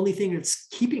only thing that's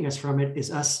keeping us from it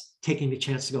is us taking the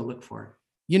chance to go look for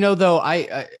it. Though,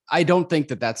 I don't think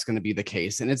that that's going to be the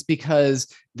case. And it's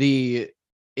because the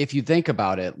if you think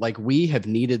about it, like we have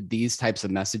needed these types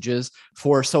of messages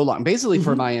for so long, basically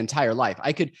for my entire life.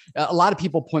 A lot of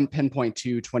people pinpoint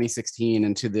to 2016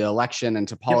 and to the election and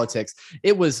to politics.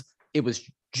 It was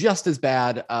just as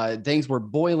bad. Things were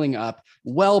boiling up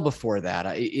well before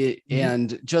that.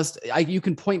 You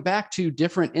can point back to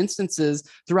different instances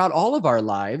throughout all of our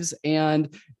lives.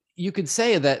 And you could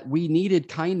say that we needed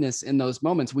kindness in those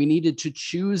moments. We needed to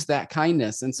choose that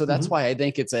kindness. And so that's why I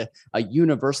think it's a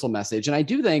universal message. And I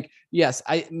do think, yes,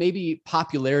 maybe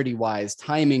popularity wise,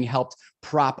 timing helped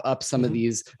prop up some of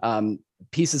these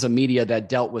pieces of media that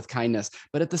dealt with kindness.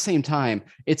 But at the same time,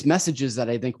 it's messages that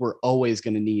I think we're always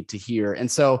going to need to hear.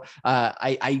 And so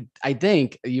I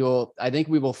think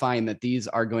we will find that these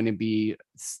are going to be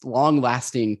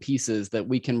long-lasting pieces that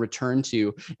we can return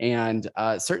to. And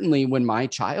certainly when my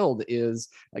child is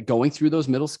going through those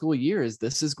middle school years,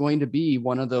 this is going to be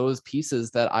one of those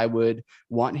pieces that I would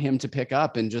want him to pick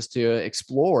up and just to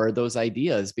explore those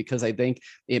ideas, because I think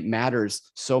it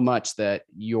matters so much that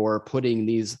you're putting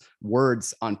these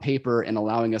words on paper and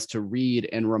allowing us to read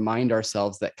and remind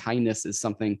ourselves that kindness is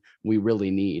something we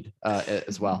really need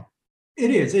as well.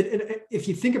 It is. If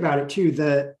you think about it too,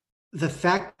 the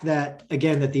fact that,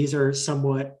 again, that these are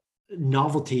somewhat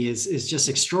novelty is just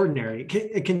extraordinary,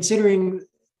 considering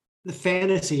the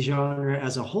fantasy genre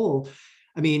as a whole.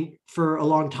 I mean, for a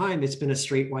long time, it's been a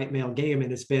straight white male game,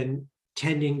 and it's been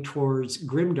tending towards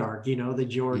grimdark, the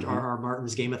George R.R.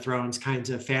 Martin's Game of Thrones kinds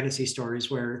of fantasy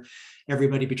stories where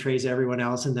everybody betrays everyone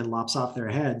else and then lops off their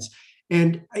heads.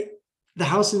 And The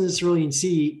House in the Cerulean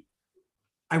Sea,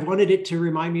 I wanted it to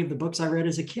remind me of the books I read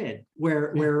as a kid,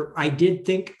 where I did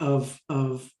think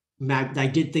I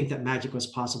did think that magic was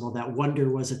possible, that wonder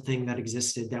was a thing that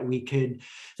existed, that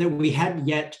we hadn't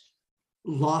yet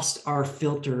lost our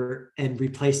filter and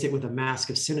replaced it with a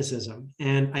mask of cynicism.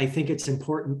 And I think it's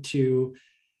important to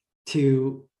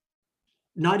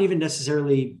not even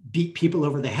necessarily beat people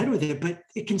over the head with it, but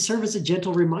it can serve as a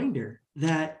gentle reminder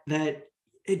that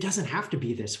it doesn't have to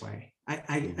be this way.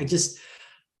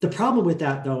 The problem with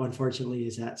that, though, unfortunately,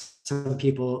 is that some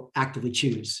people actively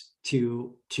choose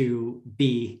to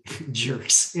be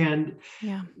jerks. And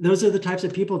those are the types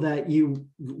of people that you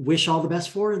wish all the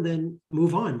best for and then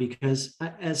move on, because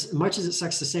as much as it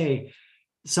sucks to say,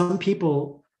 some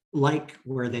people like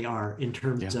where they are in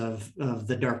terms of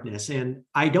the darkness. And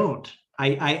I don't.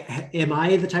 Am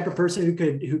I the type of person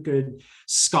who could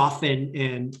scoff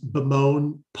and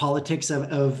bemoan politics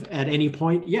of at any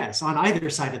point? Yes, on either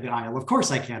side of the aisle. Of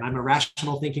course I can. I'm a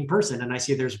rational thinking person, and I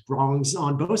see there's wrongs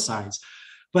on both sides.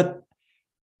 But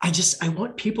I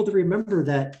want people to remember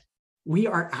that we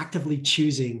are actively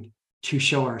choosing to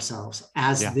show ourselves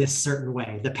as this certain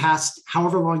way. The past,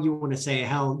 however long you want to say,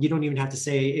 hell, you don't even have to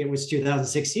say it was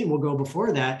 2016. We'll go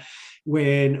before that,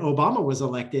 when Obama was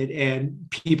elected and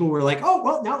people were like, oh,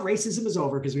 well, now racism is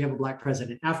over because we have a Black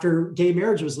president. After gay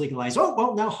marriage was legalized, oh,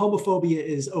 well, now homophobia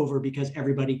is over because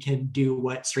everybody can do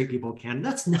what straight people can.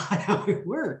 That's not how it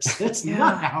works. That's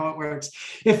not how it works.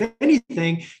 If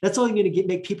anything, that's only going to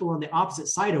make people on the opposite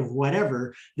side of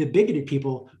whatever, the bigoted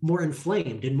people, more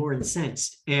inflamed and more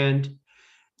incensed. And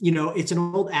it's an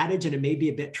old adage, and it may be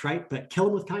a bit trite, but kill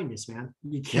them with kindness, man.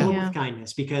 You kill them with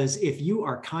kindness, because if you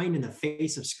are kind in the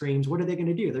face of screams, what are they going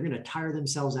to do? They're going to tire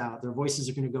themselves out. Their voices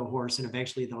are going to go hoarse, and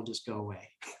eventually they'll just go away.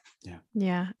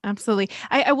 Yeah, absolutely.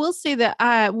 I will say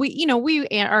that we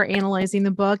are analyzing the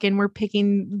book and we're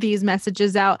picking these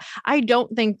messages out. I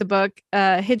don't think the book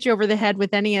hits you over the head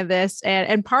with any of this,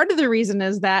 and part of the reason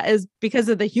is because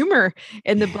of the humor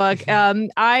in the book.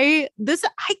 I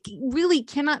really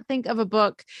cannot think of a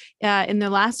book in the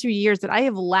last few years that I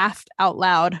have laughed out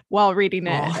loud while reading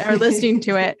it or listening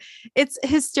to it. It's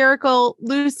hysterical.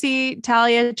 Lucy,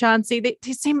 Talia, Chauncey, they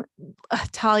seem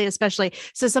Talia especially.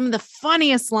 So some of the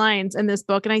funniest lines in this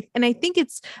book. And I think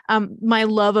it's my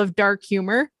love of dark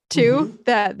humor too,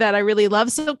 that I really love.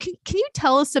 So can you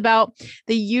tell us about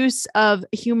the use of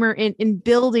humor in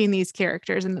building these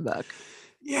characters in the book?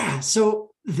 Yeah. So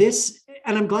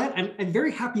and I'm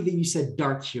very happy that you said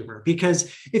dark humor,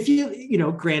 because if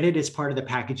granted, it's part of the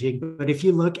packaging, but if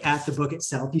you look at the book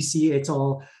itself, you see it's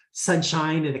all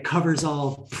sunshine and the cover's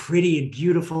all pretty and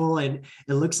beautiful, and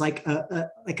it looks like a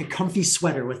comfy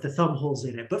sweater with the thumb holes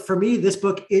in it. But for me, this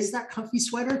book is that comfy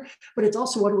sweater, but it's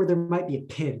also one where there might be a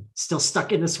pin still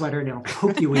stuck in the sweater and it'll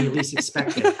poke you when you least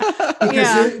expect it.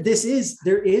 Because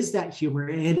there is that humor,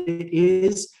 and it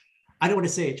is, I don't want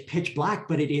to say it's pitch black,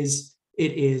 but it is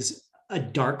a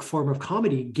dark form of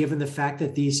comedy, given the fact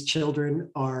that these children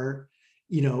are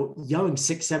young,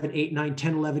 6, 7, 8, 9,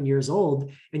 10, 11 years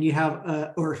old. And you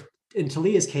have, or in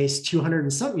Talia's case, 200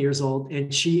 and something years old,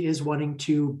 and she is wanting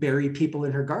to bury people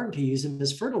in her garden to use them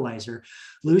as fertilizer.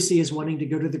 Lucy is wanting to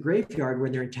go to the graveyard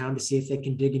when they're in town to see if they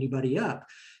can dig anybody up.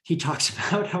 He talks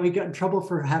about how he got in trouble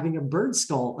for having a bird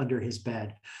skull under his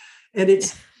bed. And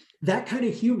it's that kind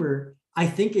of humor. I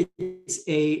think it's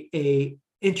a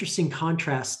interesting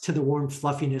contrast to the warm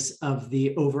fluffiness of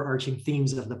the overarching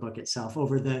themes of the book itself.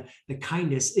 Over the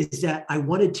kindness is that I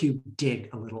wanted to dig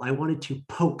a little. I wanted to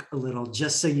poke a little,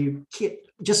 just so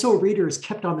a reader is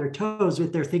kept on their toes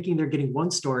with they're thinking they're getting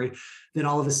one story, then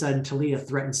all of a sudden Talia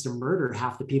threatens to murder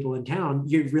half the people in town.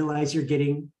 You realize you're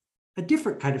getting a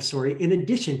different kind of story in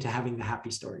addition to having the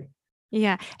happy story.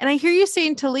 Yeah. And I hear you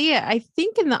saying Talia. I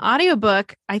think in the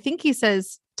audiobook, I think he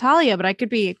says Talia, but I could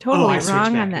be totally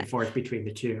wrong on that. And forth between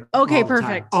the two. Okay,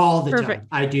 perfect. All the time.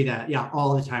 I do that. Yeah,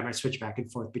 all the time. I switch back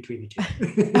and forth between the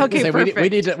two. Okay,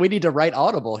 perfect. We need to write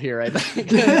Audible here, I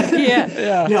think.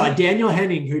 Yeah. No, Daniel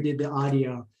Henning, who did the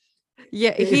audio.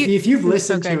 Yeah, if you've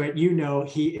listened to it, you know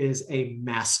he is a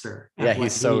master. Yeah,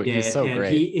 he's so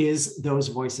great. He is those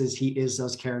voices. He is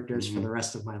those characters for the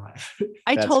rest of my life.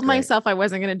 I told myself I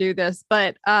wasn't going to do this,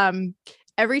 but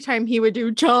every time he would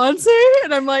do Chauncey,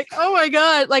 and I'm like, oh my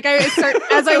God. Like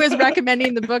as I was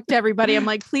recommending the book to everybody, I'm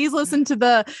like, please listen to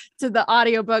the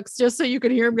audiobooks just so you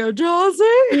can hear him go, Chauncey.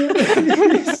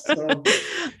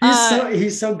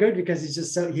 He's so good because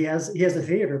he has a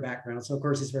theater background. So of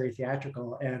course he's very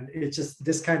theatrical, and it's just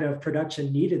this kind of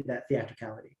production needed that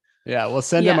theatricality. Yeah, we'll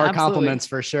send him our compliments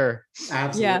for sure.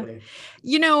 Absolutely. Yeah.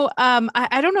 You know,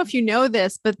 I don't know if you know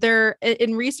this, but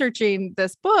in researching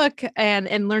this book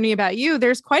and learning about you,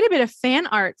 there's quite a bit of fan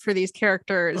art for these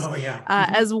characters. Oh, yeah.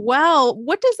 As well.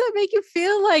 What does that make you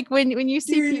feel like when you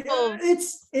see people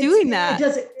doing that?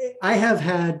 I have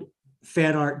had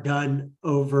fan art done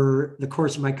over the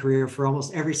course of my career for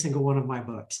almost every single one of my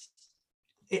books.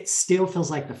 It still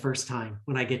feels like the first time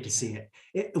when I get to see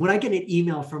it. When I get an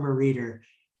email from a reader,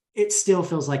 it still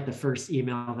feels like the first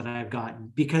email that I've gotten,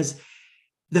 because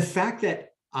the fact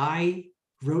that I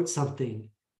wrote something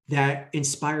that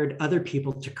inspired other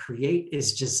people to create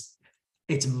is just,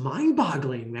 it's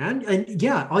mind-boggling, man. And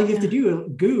yeah, all you have to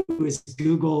do is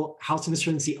Google House of Mr.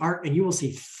 Lindsay art, and you will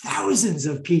see thousands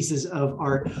of pieces of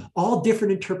art, all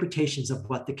different interpretations of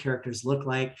what the characters look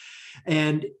like.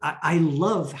 And I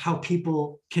love how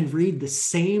people can read the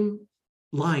same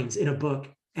lines in a book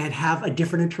and have a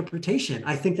different interpretation.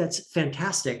 I think that's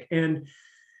fantastic. And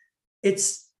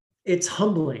it's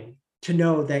humbling to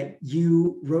know that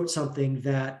you wrote something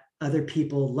that other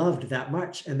people loved that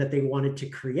much and that they wanted to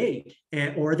create,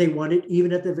 or they wanted,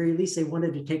 even at the very least, they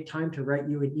wanted to take time to write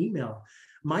you an email.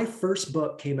 My first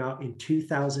book came out in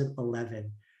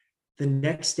 2011. The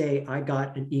next day, I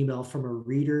got an email from a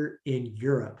reader in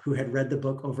Europe who had read the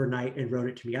book overnight and wrote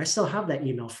it to me. I still have that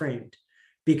email framed,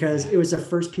 because it was the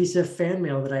first piece of fan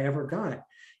mail that I ever got.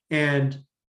 And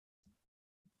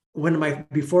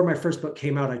before my first book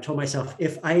came out, I told myself,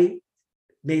 if I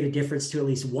made a difference to at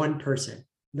least one person,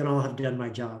 then I'll have done my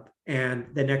job. And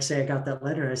the next day I got that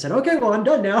letter and I said, okay, well, I'm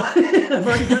done now. I've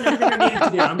already done everything I needed to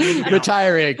do. I'm ready to go.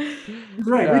 Retiring.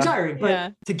 Right, retiring.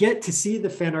 But to get to see the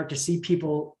fan art, to see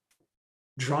people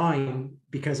drawing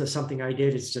because of something I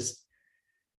did, it's just,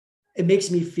 it makes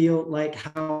me feel like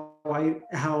how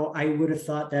I would have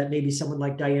thought that maybe someone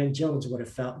like Diana Wynne Jones would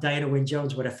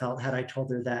have felt had I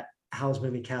told her that Howl's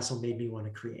Moving Castle made me want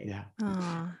to create. Yeah.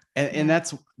 And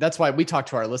that's why we talk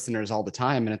to our listeners all the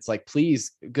time. And it's like,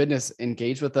 please, goodness,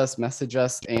 engage with us, message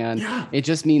us. And it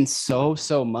just means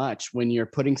so much when you're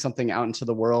putting something out into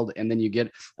the world and then you get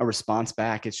a response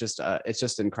back. It's just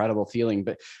an incredible feeling.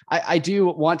 But I do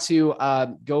want to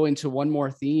go into one more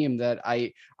theme that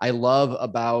I love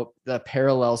about the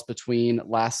parallels between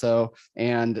Lasso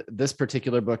and this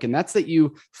particular book. And that's that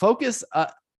you focus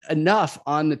enough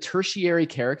on the tertiary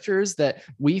characters that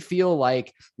we feel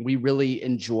like we really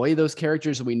enjoy those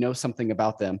characters and we know something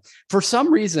about them. For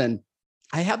some reason,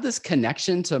 I have this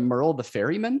connection to Merle the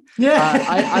ferryman. Yeah,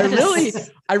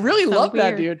 I really love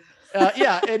that dude.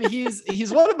 And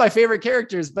he's one of my favorite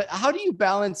characters. But how do you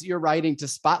balance your writing to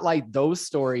spotlight those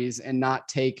stories and not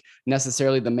take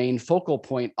necessarily the main focal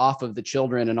point off of the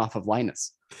children and off of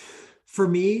Linus? For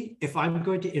me, if I'm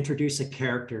going to introduce a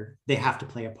character, they have to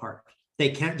play a part. They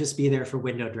can't just be there for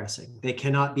window dressing. They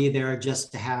cannot be there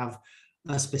just to have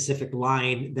a specific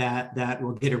line that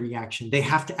will get a reaction. They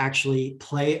have to actually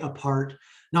play a part,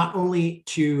 not only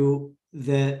to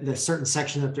the certain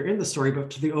section that they're in the story,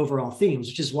 but to the overall themes,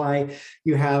 which is why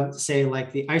you have, say,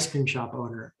 like the ice cream shop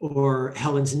owner or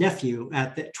Helen's nephew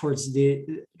towards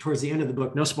the end of the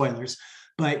book. No spoilers,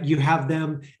 but you have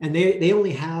them, and they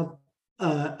only have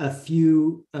a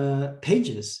few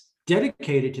pages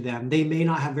dedicated to them. They may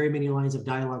not have very many lines of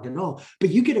dialogue at all, but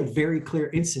you get a very clear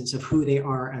instance of who they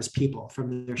are as people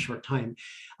from their short time.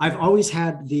 I've always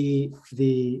had the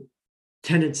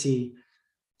tendency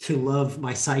to love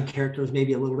my side characters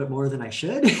maybe a little bit more than I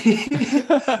should.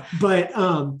 But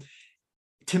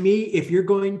to me, if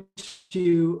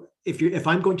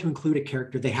I'm going to include a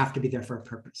character, they have to be there for a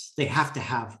purpose. They have to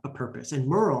have a purpose. And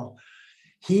Merle,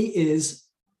 he is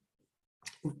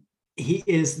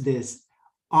this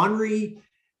ornery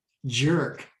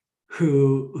jerk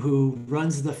who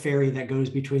runs the ferry that goes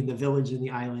between the village and the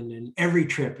island, and every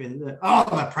trip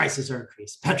the prices are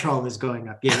increased, petrol is going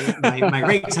up, my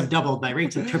rates have doubled, my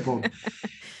rates have tripled.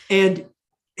 And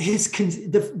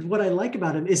what I like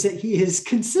about him is that he is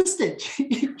consistent.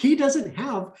 He doesn't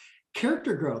have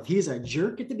character growth. He's a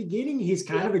jerk at the beginning, he's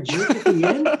kind of a jerk at the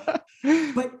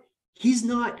end, but he's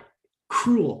not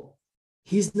cruel.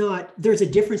 There's a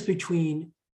difference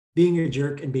between being a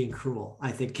jerk and being cruel.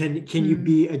 I think, can you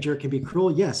be a jerk and be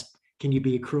cruel? Yes. Can you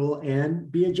be cruel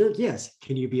and be a jerk? Yes.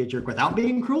 Can you be a jerk without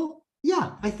being cruel?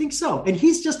 Yeah, I think so. And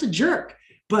he's just a jerk,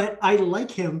 but I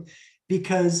like him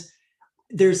because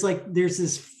there's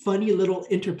this funny little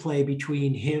interplay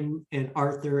between him and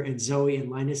Arthur and Zoe and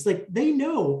Linus. Like they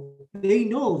know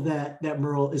that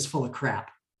Merle is full of crap.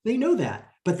 They know that,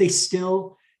 but they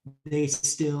still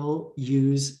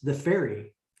use the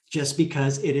ferry just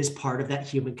because it is part of that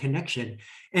human connection.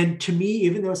 And to me,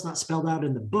 even though it's not spelled out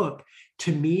in the book,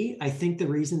 to me, I think the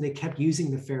reason they kept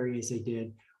using the ferry as they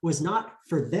did was not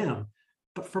for them,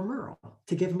 but for Merle,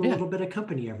 to give him a little bit of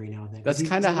company every now and then. That's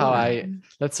kind of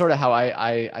that's sort of how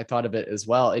I thought of it as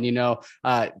well. And,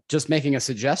 just making a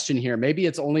suggestion here, maybe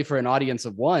it's only for an audience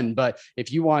of one, but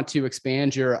if you want to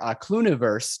expand your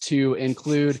Cluniverse to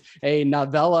include a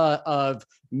novella of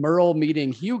Merle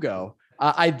meeting Hugo,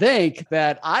 I think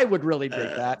that I would really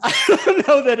dig that. I don't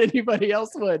know that anybody else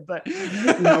would, but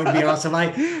that would be awesome.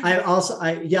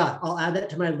 I'll add that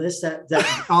to my list.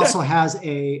 That also has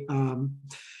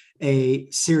a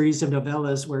series of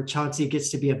novellas where Chauncey gets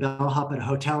to be a bellhop at a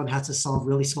hotel and has to solve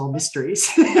really small mysteries.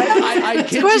 I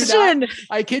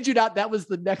kid you not. That was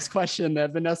the next question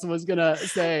that Vanessa was gonna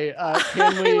say.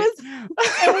 Can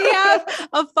we have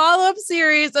a follow-up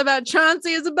series about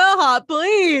Chauncey as a bellhop,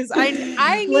 please?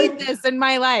 I need this in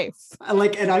my life.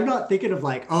 And I'm not thinking of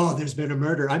there's been a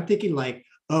murder. I'm thinking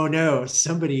oh no,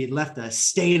 somebody left a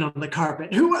stain on the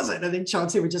carpet. Who was it? I think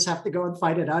Chauncey would just have to go and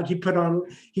find it out. He'd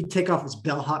take off his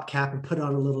bellhop cap and put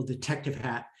on a little detective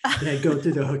hat and I'd go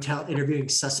through the hotel interviewing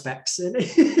suspects. And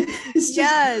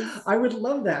I would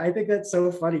love that. I think that's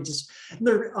so funny.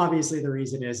 Obviously the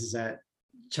reason is that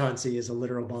Chauncey is a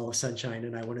literal ball of sunshine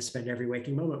and I want to spend every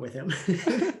waking moment with him.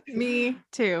 Me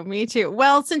too.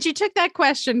 Well, since you took that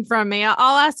question from me,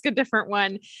 I'll ask a different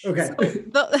one. Okay.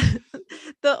 So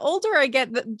the older I get,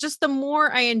 just the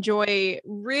more I enjoy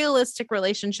realistic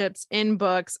relationships in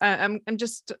books. I'm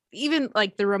just, even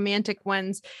like the romantic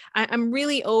ones, I'm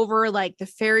really over like the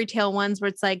fairy tale ones where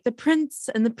it's like the prince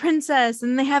and the princess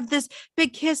and they have this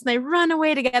big kiss and they run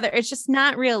away together. It's just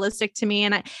not realistic to me.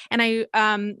 And I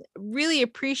really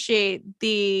appreciate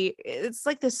it's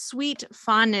like this sweet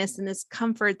fondness and this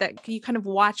comfort that you kind of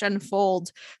watch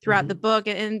unfold throughout the book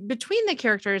and between the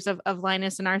characters of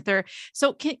Linus and Arthur.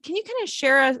 So can you kind of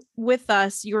share with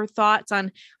us your thoughts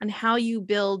on how you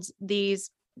build these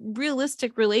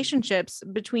realistic relationships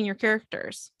between your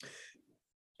characters?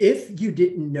 If you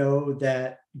didn't know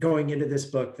that going into this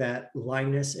book that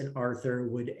Linus and Arthur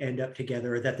would end up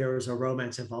together, or that there was a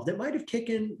romance involved, it might have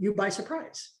taken you by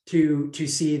surprise to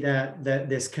see that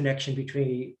this connection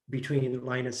between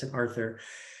Linus and Arthur.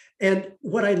 And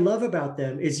what I love about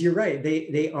them is, you're right,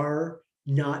 they are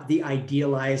not the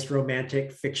idealized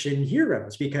romantic fiction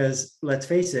heroes, because let's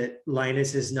face it,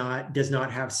 Linus does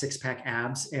not have six-pack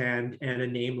abs and a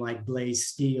name like Blaze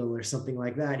Steel or something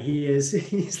like that.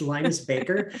 He's Linus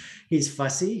Baker. He's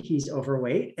fussy, he's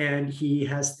overweight, and he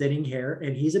has thinning hair,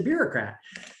 and he's a bureaucrat.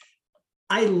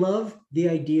 I love the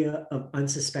idea of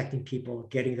unsuspecting people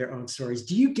getting their own stories.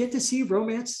 Do you get to see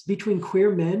romance between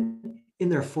queer men in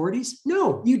their 40s?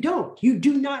 No, you don't. You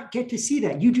do not get to see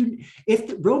that. You do. If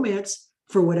the romance,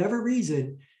 for whatever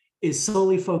reason, is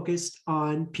solely focused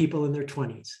on people in their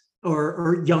 20s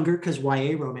or younger, because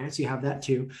YA romance, you have that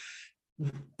too.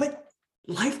 But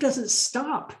life doesn't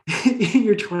stop in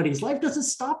your 20s. Life doesn't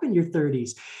stop in your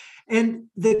 30s. And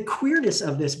the queerness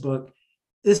of this book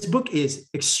is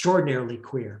extraordinarily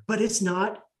queer, but it's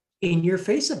not in your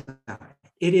face about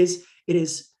it. It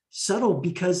is subtle,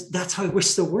 because that's how I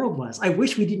wish the world was. I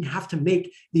wish we didn't have to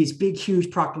make these big, huge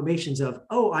proclamations of,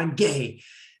 oh, I'm gay,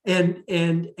 and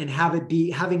have it be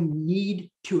having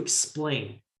need to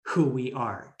explain who we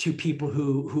are to people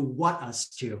who want us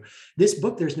to. This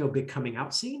book, there's no big coming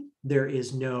out scene. There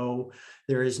is no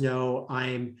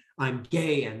I'm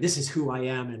gay and this is who I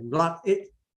am, and blah.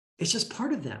 It's just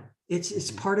part of them.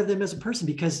 It's part of them as a person,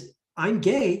 because I'm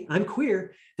gay, I'm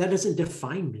queer. That doesn't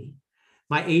define me.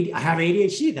 I have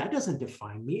ADHD. That doesn't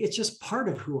define me. It's just part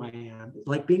of who I am.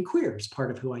 Like being queer is part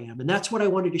of who I am. And that's what I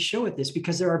wanted to show with this,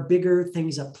 because there are bigger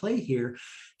things at play here.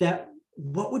 That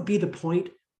what would be the point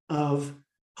of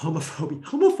homophobia?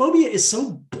 Homophobia is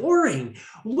so boring.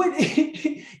 What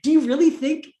do you really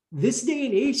think this day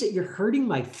and age that you're hurting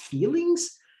my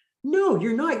feelings? No,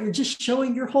 you're not. You're just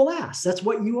showing your whole ass. That's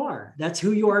what you are. That's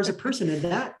who you are as a person. And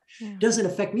that doesn't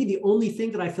affect me. The only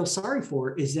thing that I feel sorry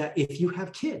for is that if you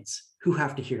have kids who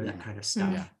have to hear that kind of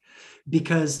stuff,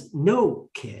 because no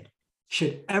kid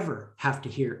should ever have to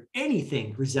hear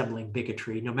anything resembling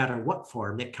bigotry, no matter what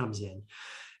form it comes in.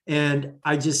 And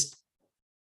I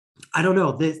don't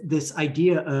know, this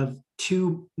idea of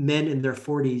two men in their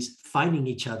 40s finding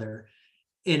each other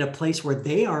in a place where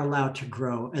they are allowed to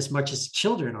grow as much as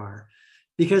children are.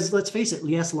 Because let's face it,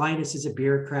 yes, Linus is a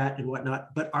bureaucrat and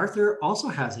whatnot, but Arthur also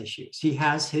has issues. He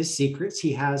has his secrets.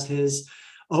 He has his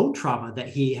own trauma that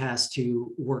he has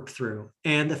to work through.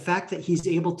 And the fact that he's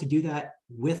able to do that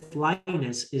with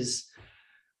Linus is,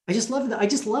 I just love that. I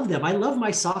just love them. I love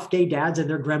my soft gay dads and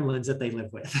their gremlins that they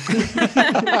live with.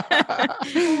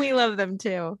 We love them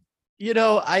too. You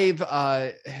know,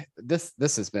 this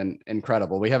has been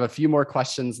incredible. We have a few more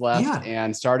questions left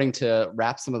and starting to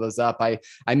wrap some of those up. I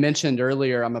mentioned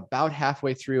earlier, I'm about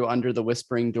halfway through Under the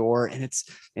Whispering Door, and it's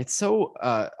so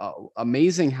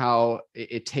amazing how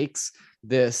it takes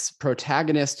this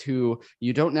protagonist who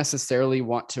you don't necessarily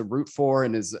want to root for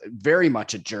and is very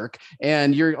much a jerk.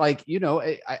 And you're like, you know,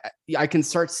 I can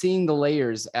start seeing the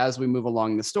layers as we move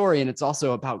along the story. And it's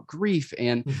also about grief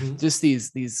and just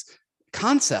these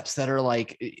concepts that are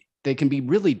like, they can be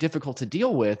really difficult to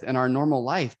deal with in our normal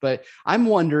life. But I'm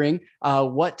wondering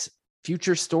what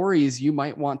future stories you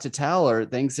might want to tell or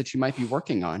things that you might be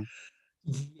working on.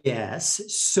 Yes.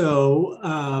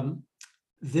 So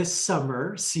this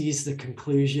summer sees the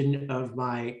conclusion of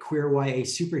my queer YA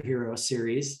superhero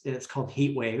series. It's called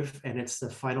Heatwave, and it's the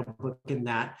final book in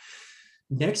that.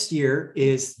 Next year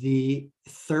is the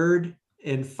third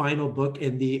and final book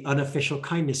in the Unofficial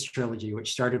Kindness trilogy,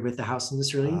 which started with The House in the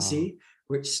Cerulean Sea,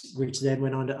 which then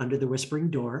went on to Under the Whispering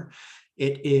Door.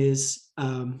 It is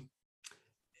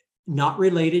not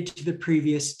related to the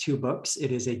previous two books.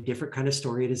 It is a different kind of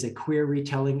story. It is a queer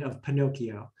retelling of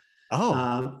Pinocchio.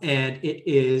 And it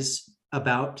is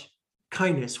about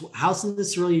kindness. House in the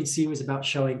Cerulean Sea was about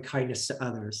showing kindness to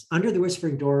others. Under the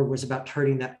Whispering Door was about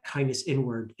turning that kindness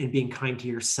inward and being kind to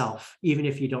yourself, even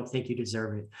if you don't think you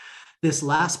deserve it. This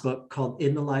last book, called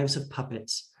In the Lives of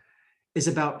Puppets, is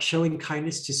about showing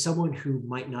kindness to someone who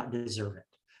might not deserve it,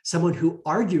 someone who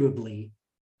arguably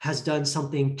has done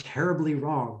something terribly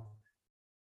wrong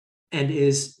and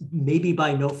is maybe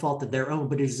by no fault of their own,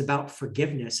 but it is about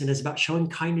forgiveness and is about showing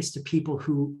kindness to people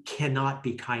who cannot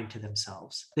be kind to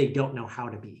themselves. They don't know how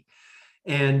to be.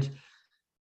 And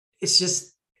it's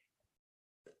just,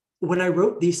 when I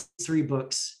wrote these three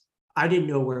books, I didn't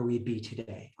know where we'd be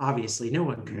today. Obviously, no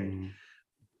one could.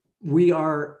 We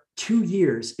are 2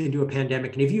 years into a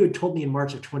pandemic. And if you had told me in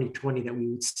March of 2020 that we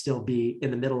would still be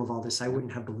in the middle of all this, I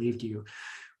wouldn't have believed you.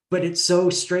 But it's so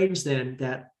strange then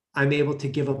that I'm able to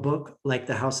give a book like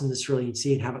The House in the Cerulean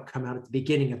Sea and have it come out at the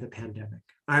beginning of the pandemic.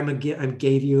 I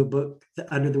gave you a book,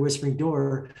 Under the Whispering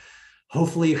Door,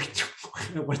 hopefully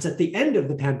what's at the end of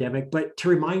the pandemic, but to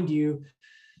remind you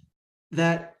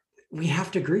that we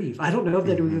have to grieve. I don't know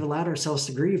that we've allowed ourselves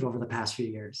to grieve over the past few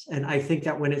years. And I think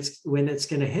that when it's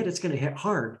going to hit, it's going to hit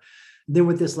hard. Then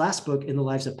with this last book, In the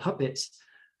Lives of Puppets,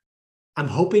 I'm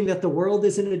hoping that the world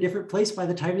is in a different place by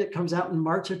the time it comes out in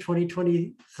March of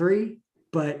 2023.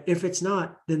 But if it's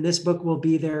not, then this book will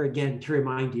be there again to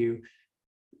remind you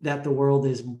that the world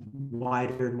is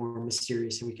wider and more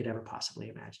mysterious than we could ever possibly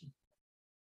imagine.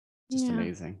 Just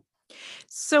amazing.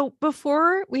 So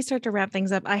before we start to wrap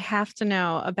things up, I have to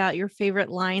know about your favorite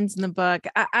lines in the book.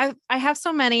 I have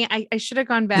so many. I should have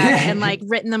gone back and like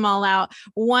written them all out.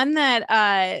 One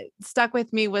that stuck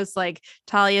with me was like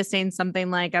Talia saying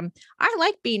something like, I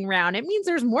like being round. It means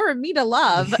there's more of me to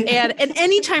love. And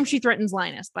anytime she threatens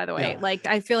Linus, by the way, like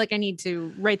I feel like I need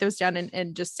to write those down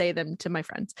and just say them to my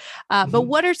friends. But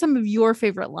what are some of your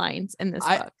favorite lines in this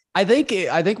book? I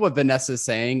think what Vanessa is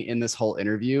saying in this whole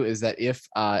interview is that if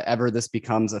ever this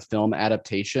becomes a film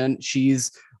adaptation, she's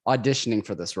auditioning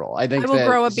for this role. I think I will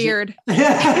grow a beard. I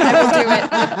will do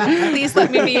it. Please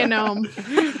let me be a gnome.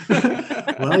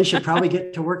 Well, you should probably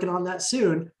get to working on that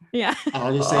soon. Yeah.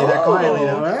 I'll just say that quietly.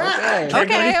 Though. Okay. Can't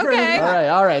go any further. Okay.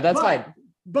 All right. That's fine.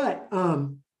 But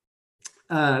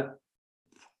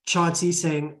Chauncey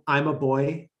saying, "I'm a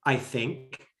boy, I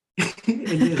think,"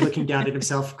 and looking down at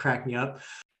himself cracked me up.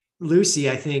 Lucy,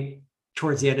 I think,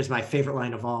 towards the end is my favorite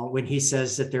line of all, when he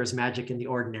says that there's magic in the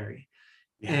ordinary.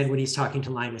 Yeah. And when he's talking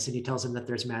to Linus and he tells him that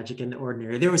there's magic in the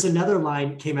ordinary. There was another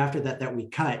line came after that we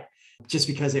cut just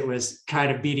because it was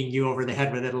kind of beating you over the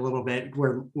head with it a little bit,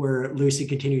 where Lucy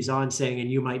continues on saying,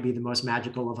 "And you might be the most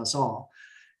magical of us all,"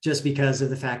 just because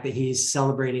of the fact that he's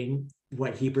celebrating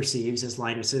what he perceives as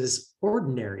Linus's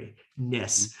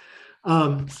ordinariness.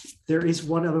 There is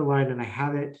one other line, and I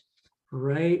have it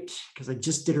right because I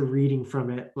just did a reading from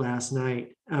it last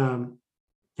night.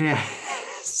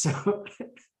 So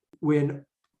when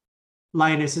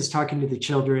Linus is talking to the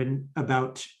children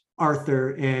about Arthur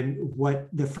and what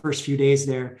the first few days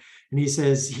there, and he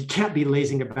says he can't be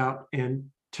lazing about, and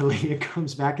Talia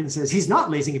comes back and says he's not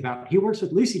lazing about. He works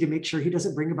with Lucy to make sure he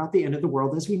doesn't bring about the end of the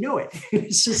world as we know it.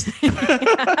 It's just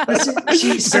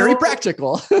she's very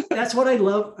practical. That's what I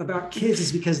love about kids,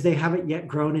 is because they haven't yet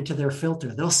grown into their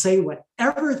filter. They'll say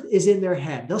whatever is in their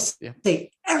head. They'll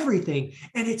say everything,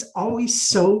 and it's always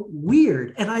so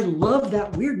weird. And I love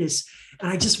that weirdness.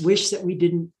 And I just wish that we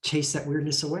didn't chase that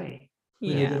weirdness away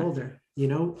when they get older. You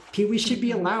know, we should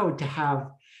be allowed to have,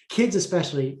 kids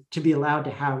especially, to be allowed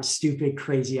to have stupid,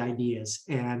 crazy ideas,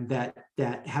 and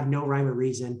that have no rhyme or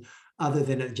reason other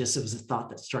than it just was a thought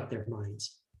that struck their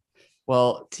minds.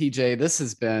 Well, TJ, this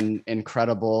has been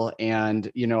incredible.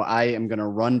 And, I am going to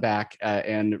run back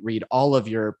and read all of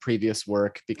your previous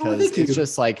work, because it's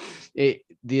just like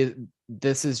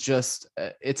this is just,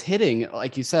 it's hitting,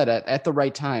 like you said, at the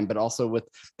right time, but also with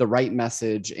the right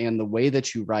message, and the way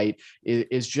that you write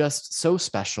is just so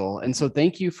special. And so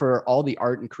thank you for all the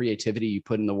art and creativity you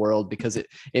put in the world, because it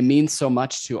means so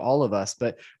much to all of us.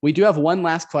 But we do have one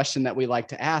last question that we like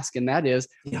to ask, and that is,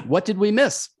 what did we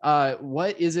miss?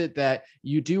 What is it that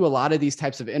you do a lot of these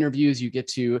types of interviews? You get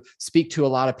to speak to a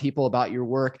lot of people about your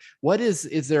work. What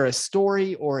is there a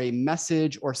story or a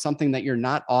message or something that you're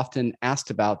not often asked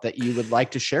about that you would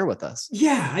like to share with us?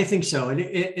 Yeah, I think so. And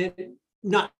it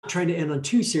not trying to end on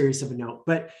too serious of a note,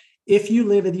 but if you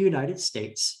live in the United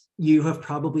States, you have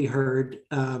probably heard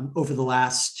over the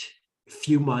last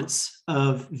few months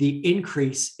of the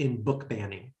increase in book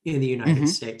banning in the United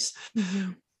States.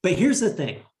 Mm-hmm. But here's the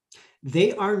thing.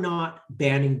 They are not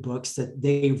banning books that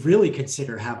they really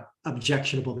consider have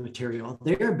objectionable material.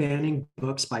 They are banning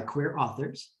books by queer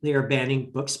authors. They are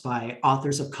banning books by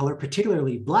authors of color,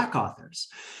 particularly Black authors.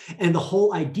 And the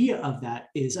whole idea of that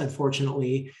is,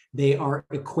 unfortunately, they are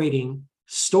equating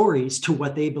stories to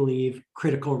what they believe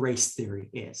critical race theory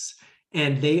is.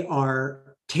 And they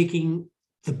are taking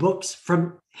the books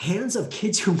from hands of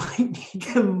kids who might need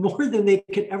them more than they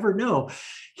could ever know.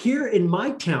 Here in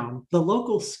my town, the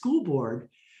local school board,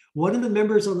 one of the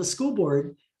members on the school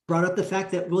board brought up the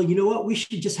fact that, well, you know what, we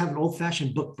should just have an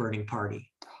old-fashioned book burning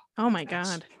party. Oh my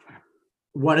God.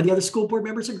 One of the other school board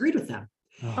members agreed with them.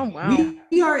 Oh, wow.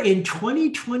 We are in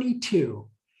 2022,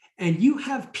 and you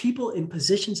have people in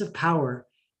positions of power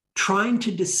trying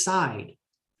to decide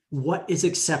what is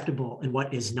acceptable and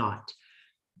what is not.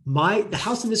 The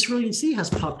House of the Cerulean Sea has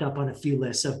popped up on a few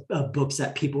lists of books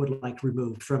that people would like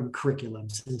removed from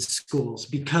curriculums in schools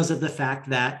because of the fact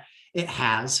that it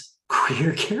has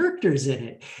queer characters in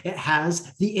it. It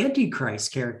has the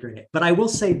Antichrist character in it. But I will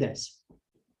say this.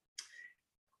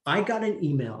 I got an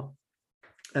email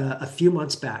a few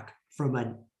months back from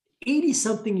an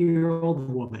 80-something-year-old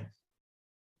woman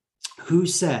who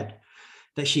said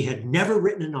that she had never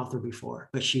written an author before,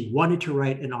 but she wanted to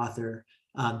write an author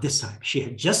this time. She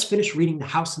had just finished reading The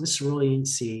House in the Cerulean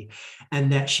Sea,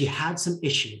 and that she had some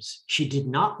issues. She did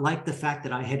not like the fact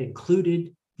that I had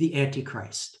included the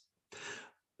Antichrist.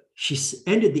 She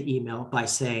ended the email by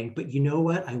saying, but you know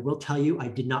what? I will tell you, I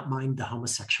did not mind the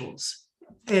homosexuals.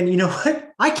 And you know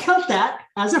what? I count that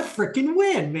as a freaking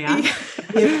win, man.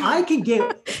 If I can get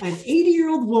an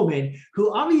 80-year-old woman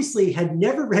who obviously had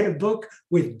never read a book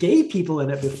with gay people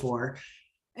in it before,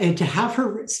 and to have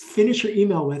her finish her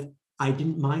email with, I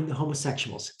didn't mind the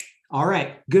homosexuals. All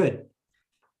right, good.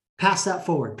 Pass that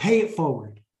forward. Pay it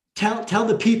forward. Tell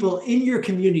the people in your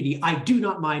community, I do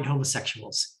not mind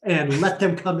homosexuals, and let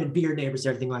them come and be your neighbors,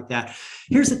 everything like that.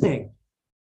 Here's the thing.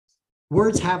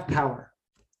 Words have power.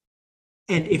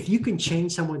 And if you can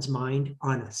change someone's mind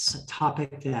on a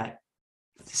topic that,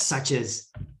 such as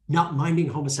not minding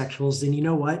homosexuals, then you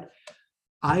know what?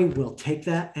 I will take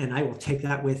that, and I will take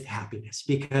that with happiness,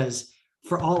 because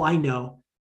for all I know,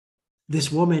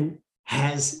 this woman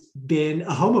has been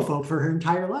a homophobe for her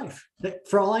entire life,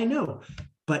 for all I know.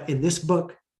 But in this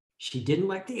book, She didn't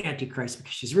like the Antichrist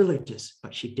because she's religious,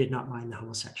 but she did not mind the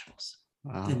homosexuals.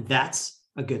 Wow. And that's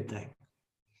a good thing.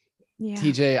 Yeah.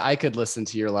 TJ, I could listen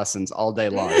to your lessons all day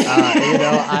long.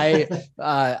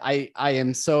 I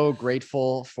am so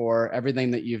grateful for everything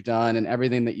that you've done and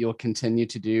everything that you'll continue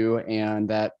to do. And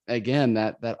that, again,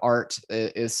 that art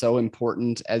is so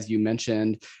important, as you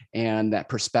mentioned, and that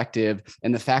perspective,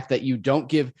 and the fact that you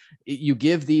give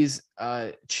these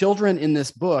children in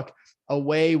this book a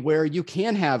way where you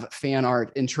can have fan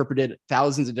art interpreted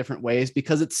thousands of different ways,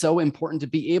 because it's so important to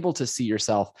be able to see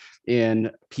yourself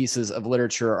in pieces of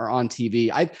literature or on TV.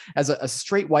 As a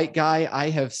straight white guy, I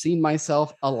have seen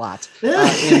myself a lot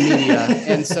in media.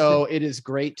 And so it is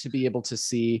great to be able to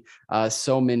see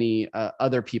so many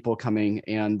other people coming,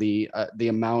 and the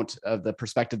amount of the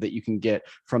perspective that you can get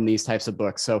from these types of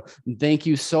books. So thank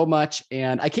you so much.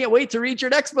 And I can't wait to read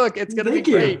your next book. It's going to be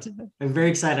great. I'm very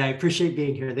excited. I appreciate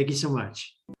being here. Thank you so much.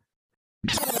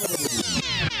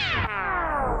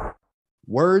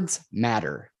 Words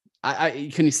matter.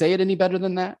 Can you say it any better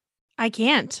than that? I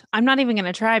can't. I'm not even going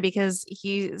to try, because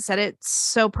he said it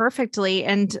so perfectly.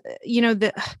 And,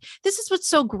 this is what's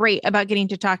so great about getting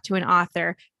to talk to an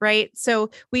author, right? So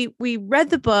we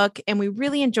read the book and we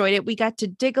really enjoyed it. We got to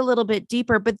dig a little bit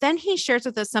deeper, but then he shares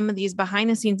with us some of these behind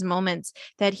the scenes moments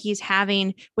that he's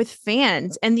having with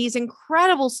fans, and these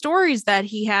incredible stories that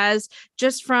he has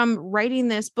just from writing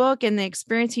this book and the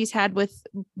experience he's had with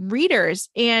readers.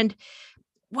 And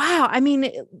wow. I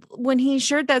mean, when he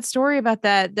shared that story about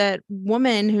that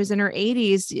woman who's in her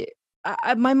 80s,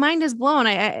 my mind is blown.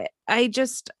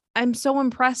 I'm so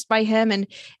impressed by him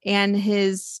and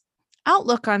his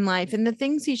outlook on life and the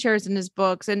things he shares in his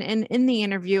books and in the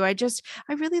interview. I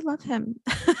really love him.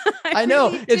 I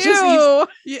know. Really it's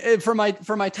just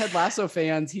for my Ted Lasso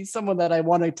fans, he's someone that I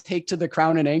want to take to the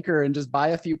Crown and Anchor and just buy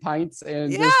a few pints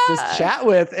and just chat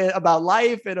with about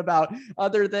life and about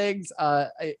other things.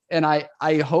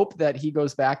 I hope that he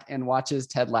goes back and watches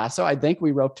Ted Lasso. I think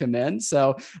we roped him in.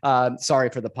 So sorry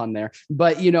for the pun there.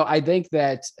 But, I think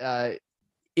that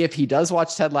if he does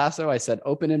watch Ted Lasso, I said,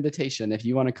 open invitation. If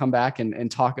you want to come back and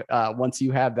talk once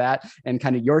you have that and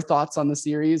kind of your thoughts on the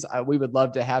series, we would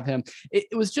love to have him.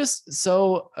 It was just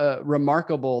so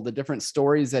remarkable, the different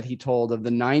stories that he told of the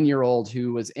 9-year-old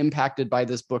who was impacted by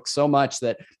this book so much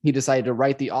that he decided to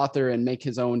write the author and make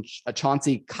his own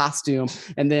Chauncey costume.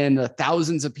 And then the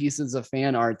thousands of pieces of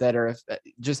fan art that are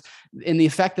just in the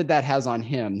effect that has on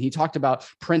him. He talked about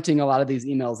printing a lot of these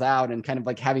emails out and kind of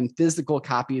like having physical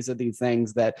copies of these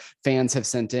things that fans have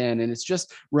sent in. And it's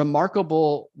just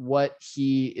remarkable what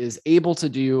he is able to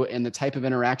do and the type of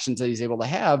interactions that he's able to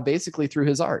have basically through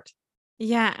his art.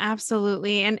 Yeah,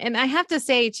 absolutely. And I have to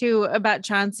say too about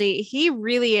Chauncey, he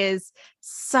really is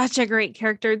such a great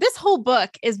character. This whole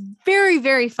book is very,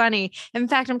 very funny. In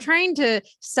fact, I'm trying to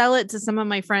sell it to some of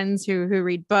my friends who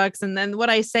read books. And then what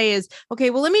I say is,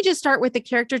 okay, well, let me just start with the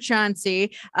character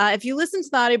Chauncey. If you listen to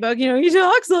the audiobook, he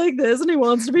talks like this and he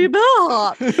wants to be a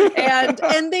bellhop.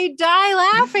 and they die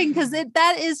laughing because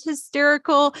that is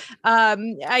hysterical.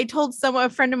 I told a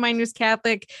friend of mine who's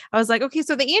Catholic, I was like, okay,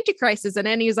 so the Antichrist is in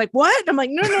it. And he was like, what? I'm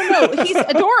like, no. He's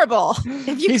adorable.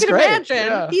 If you can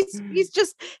imagine,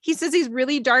 he says he's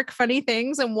really dark, funny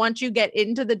things. And once you get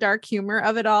into the dark humor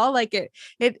of it all, like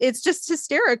it's just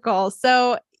hysterical.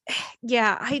 So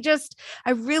yeah,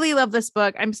 I really love this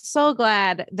book. I'm so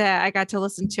glad that I got to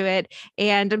listen to it.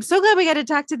 And I'm so glad we got to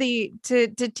talk to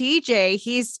TJ.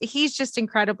 He's just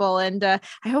incredible. And I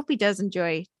hope he does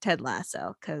enjoy Ted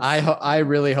Lasso. Cause I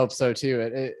really hope so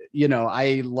too.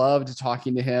 I loved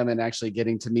talking to him and actually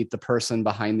getting to meet the person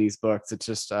behind these books. It's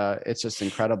just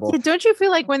incredible. Don't you feel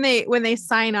like when they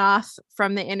sign off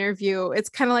from the interview, it's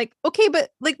kind of like, okay, but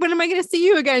like, when am I going to see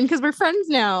you again? Cause we're friends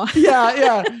now.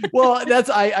 Yeah. Well,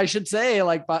 I should say,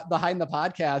 like, behind the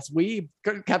podcast, we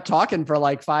kept talking for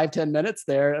like 5-10 minutes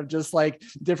there of just like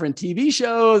different TV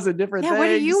shows and different things. What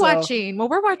are you watching? Well,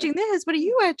 we're watching this. What are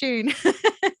you watching?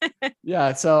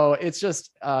 Yeah. So it's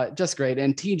just great.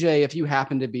 And TJ, if you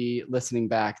happen to be listening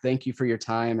back, thank you for your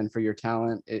time and for your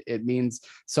talent. It means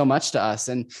so much to us.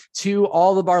 And to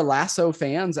all of our Lasso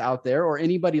fans out there, or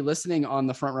anybody listening on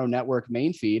the Front Row Network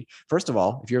main feed, first of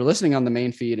all, if you're listening on the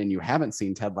main feed and you haven't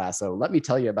seen Ted Lasso, let me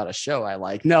tell you about a show I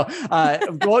like. No,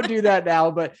 won't do that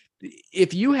now, but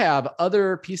if you have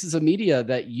other pieces of media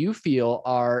that you feel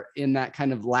are in that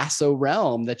kind of lasso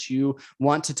realm that you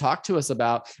want to talk to us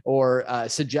about or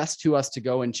suggest to us to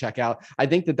go and check out, I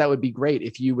think that would be great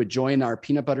if you would join our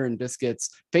Peanut Butter and Biscuits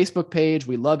Facebook page.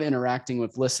 We love interacting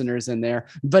with listeners in there.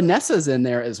 Vanessa's in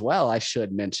there as well, I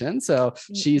should mention. So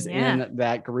she's in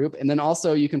that group. And then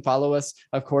also you can follow us,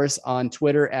 of course, on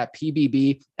Twitter at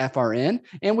PBBFRN.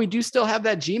 And we do still have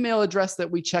that Gmail address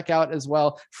that we check out as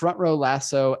well,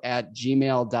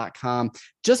 frontrowlasso@gmail.com.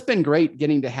 Just been great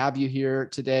getting to have you here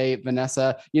today,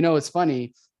 Vanessa. You know, it's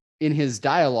funny, in his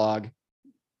dialogue,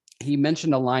 he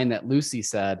mentioned a line that Lucy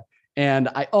said, and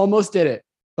I almost did it,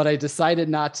 but I decided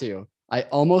not to. I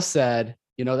almost said,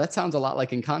 you know, that sounds a lot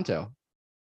like Encanto.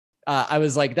 I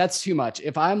was like, that's too much.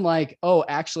 If I'm like, oh,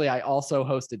 actually, I also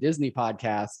host a Disney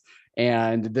podcast,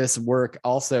 and this work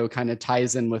also kind of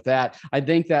ties in with that, I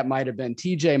think that might have been,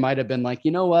 TJ might have been like,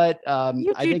 you know what? I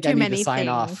think I need to sign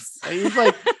off. He's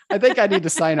like, I think I need to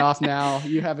sign off now.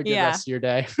 You have a good rest of your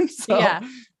day.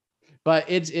 But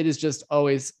it is just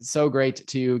always so great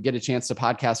to get a chance to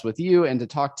podcast with you and to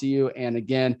talk to you. And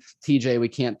again, TJ, we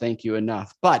can't thank you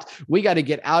enough. But we got to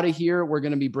get out of here. We're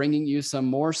going to be bringing you some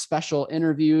more special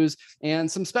interviews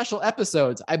and some special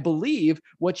episodes. I believe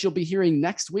what you'll be hearing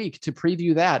next week to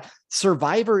preview that,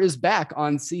 Survivor is back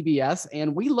on CBS,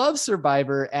 and we love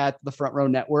Survivor at the Front Row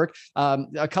Network.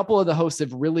 A couple of the hosts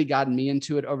have really gotten me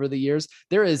into it over the years.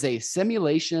 There is a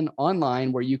simulation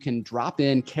online where you can drop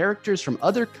in characters from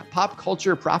other pop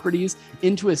culture properties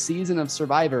into a season of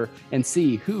Survivor and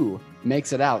see who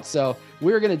makes it out. So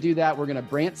we're going to do that. We're going to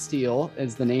Brant Steele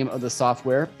is the name of the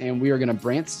software, and we are going to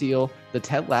Brant Steele the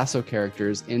Ted Lasso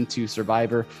characters into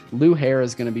Survivor. Lou Hare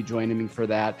is going to be joining me for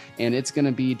that, and it's going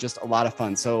to be just a lot of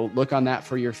fun. So look on that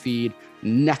for your feed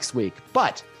next week.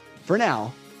 But for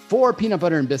now, for Peanut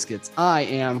Butter and Biscuits, I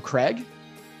am Craig.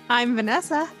 I'm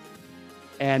Vanessa.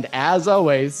 And as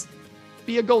always,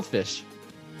 be a goldfish.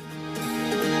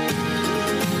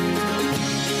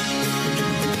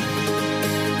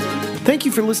 Thank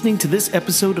you for listening to this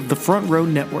episode of the Front Row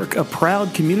Network, a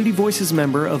proud Community Voices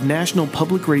member of National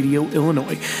Public Radio,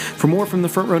 Illinois. For more from the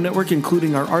Front Row Network,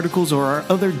 including our articles or our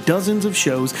other dozens of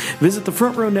shows, visit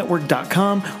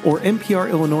thefrontrownetwork.com or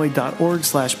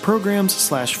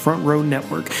nprillinois.org/programs/Front Row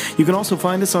Network. You can also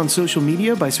find us on social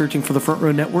media by searching for the Front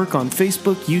Row Network on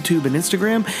Facebook, YouTube, and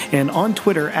Instagram, and on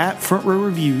Twitter at Front Row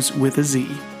Reviews with a Z.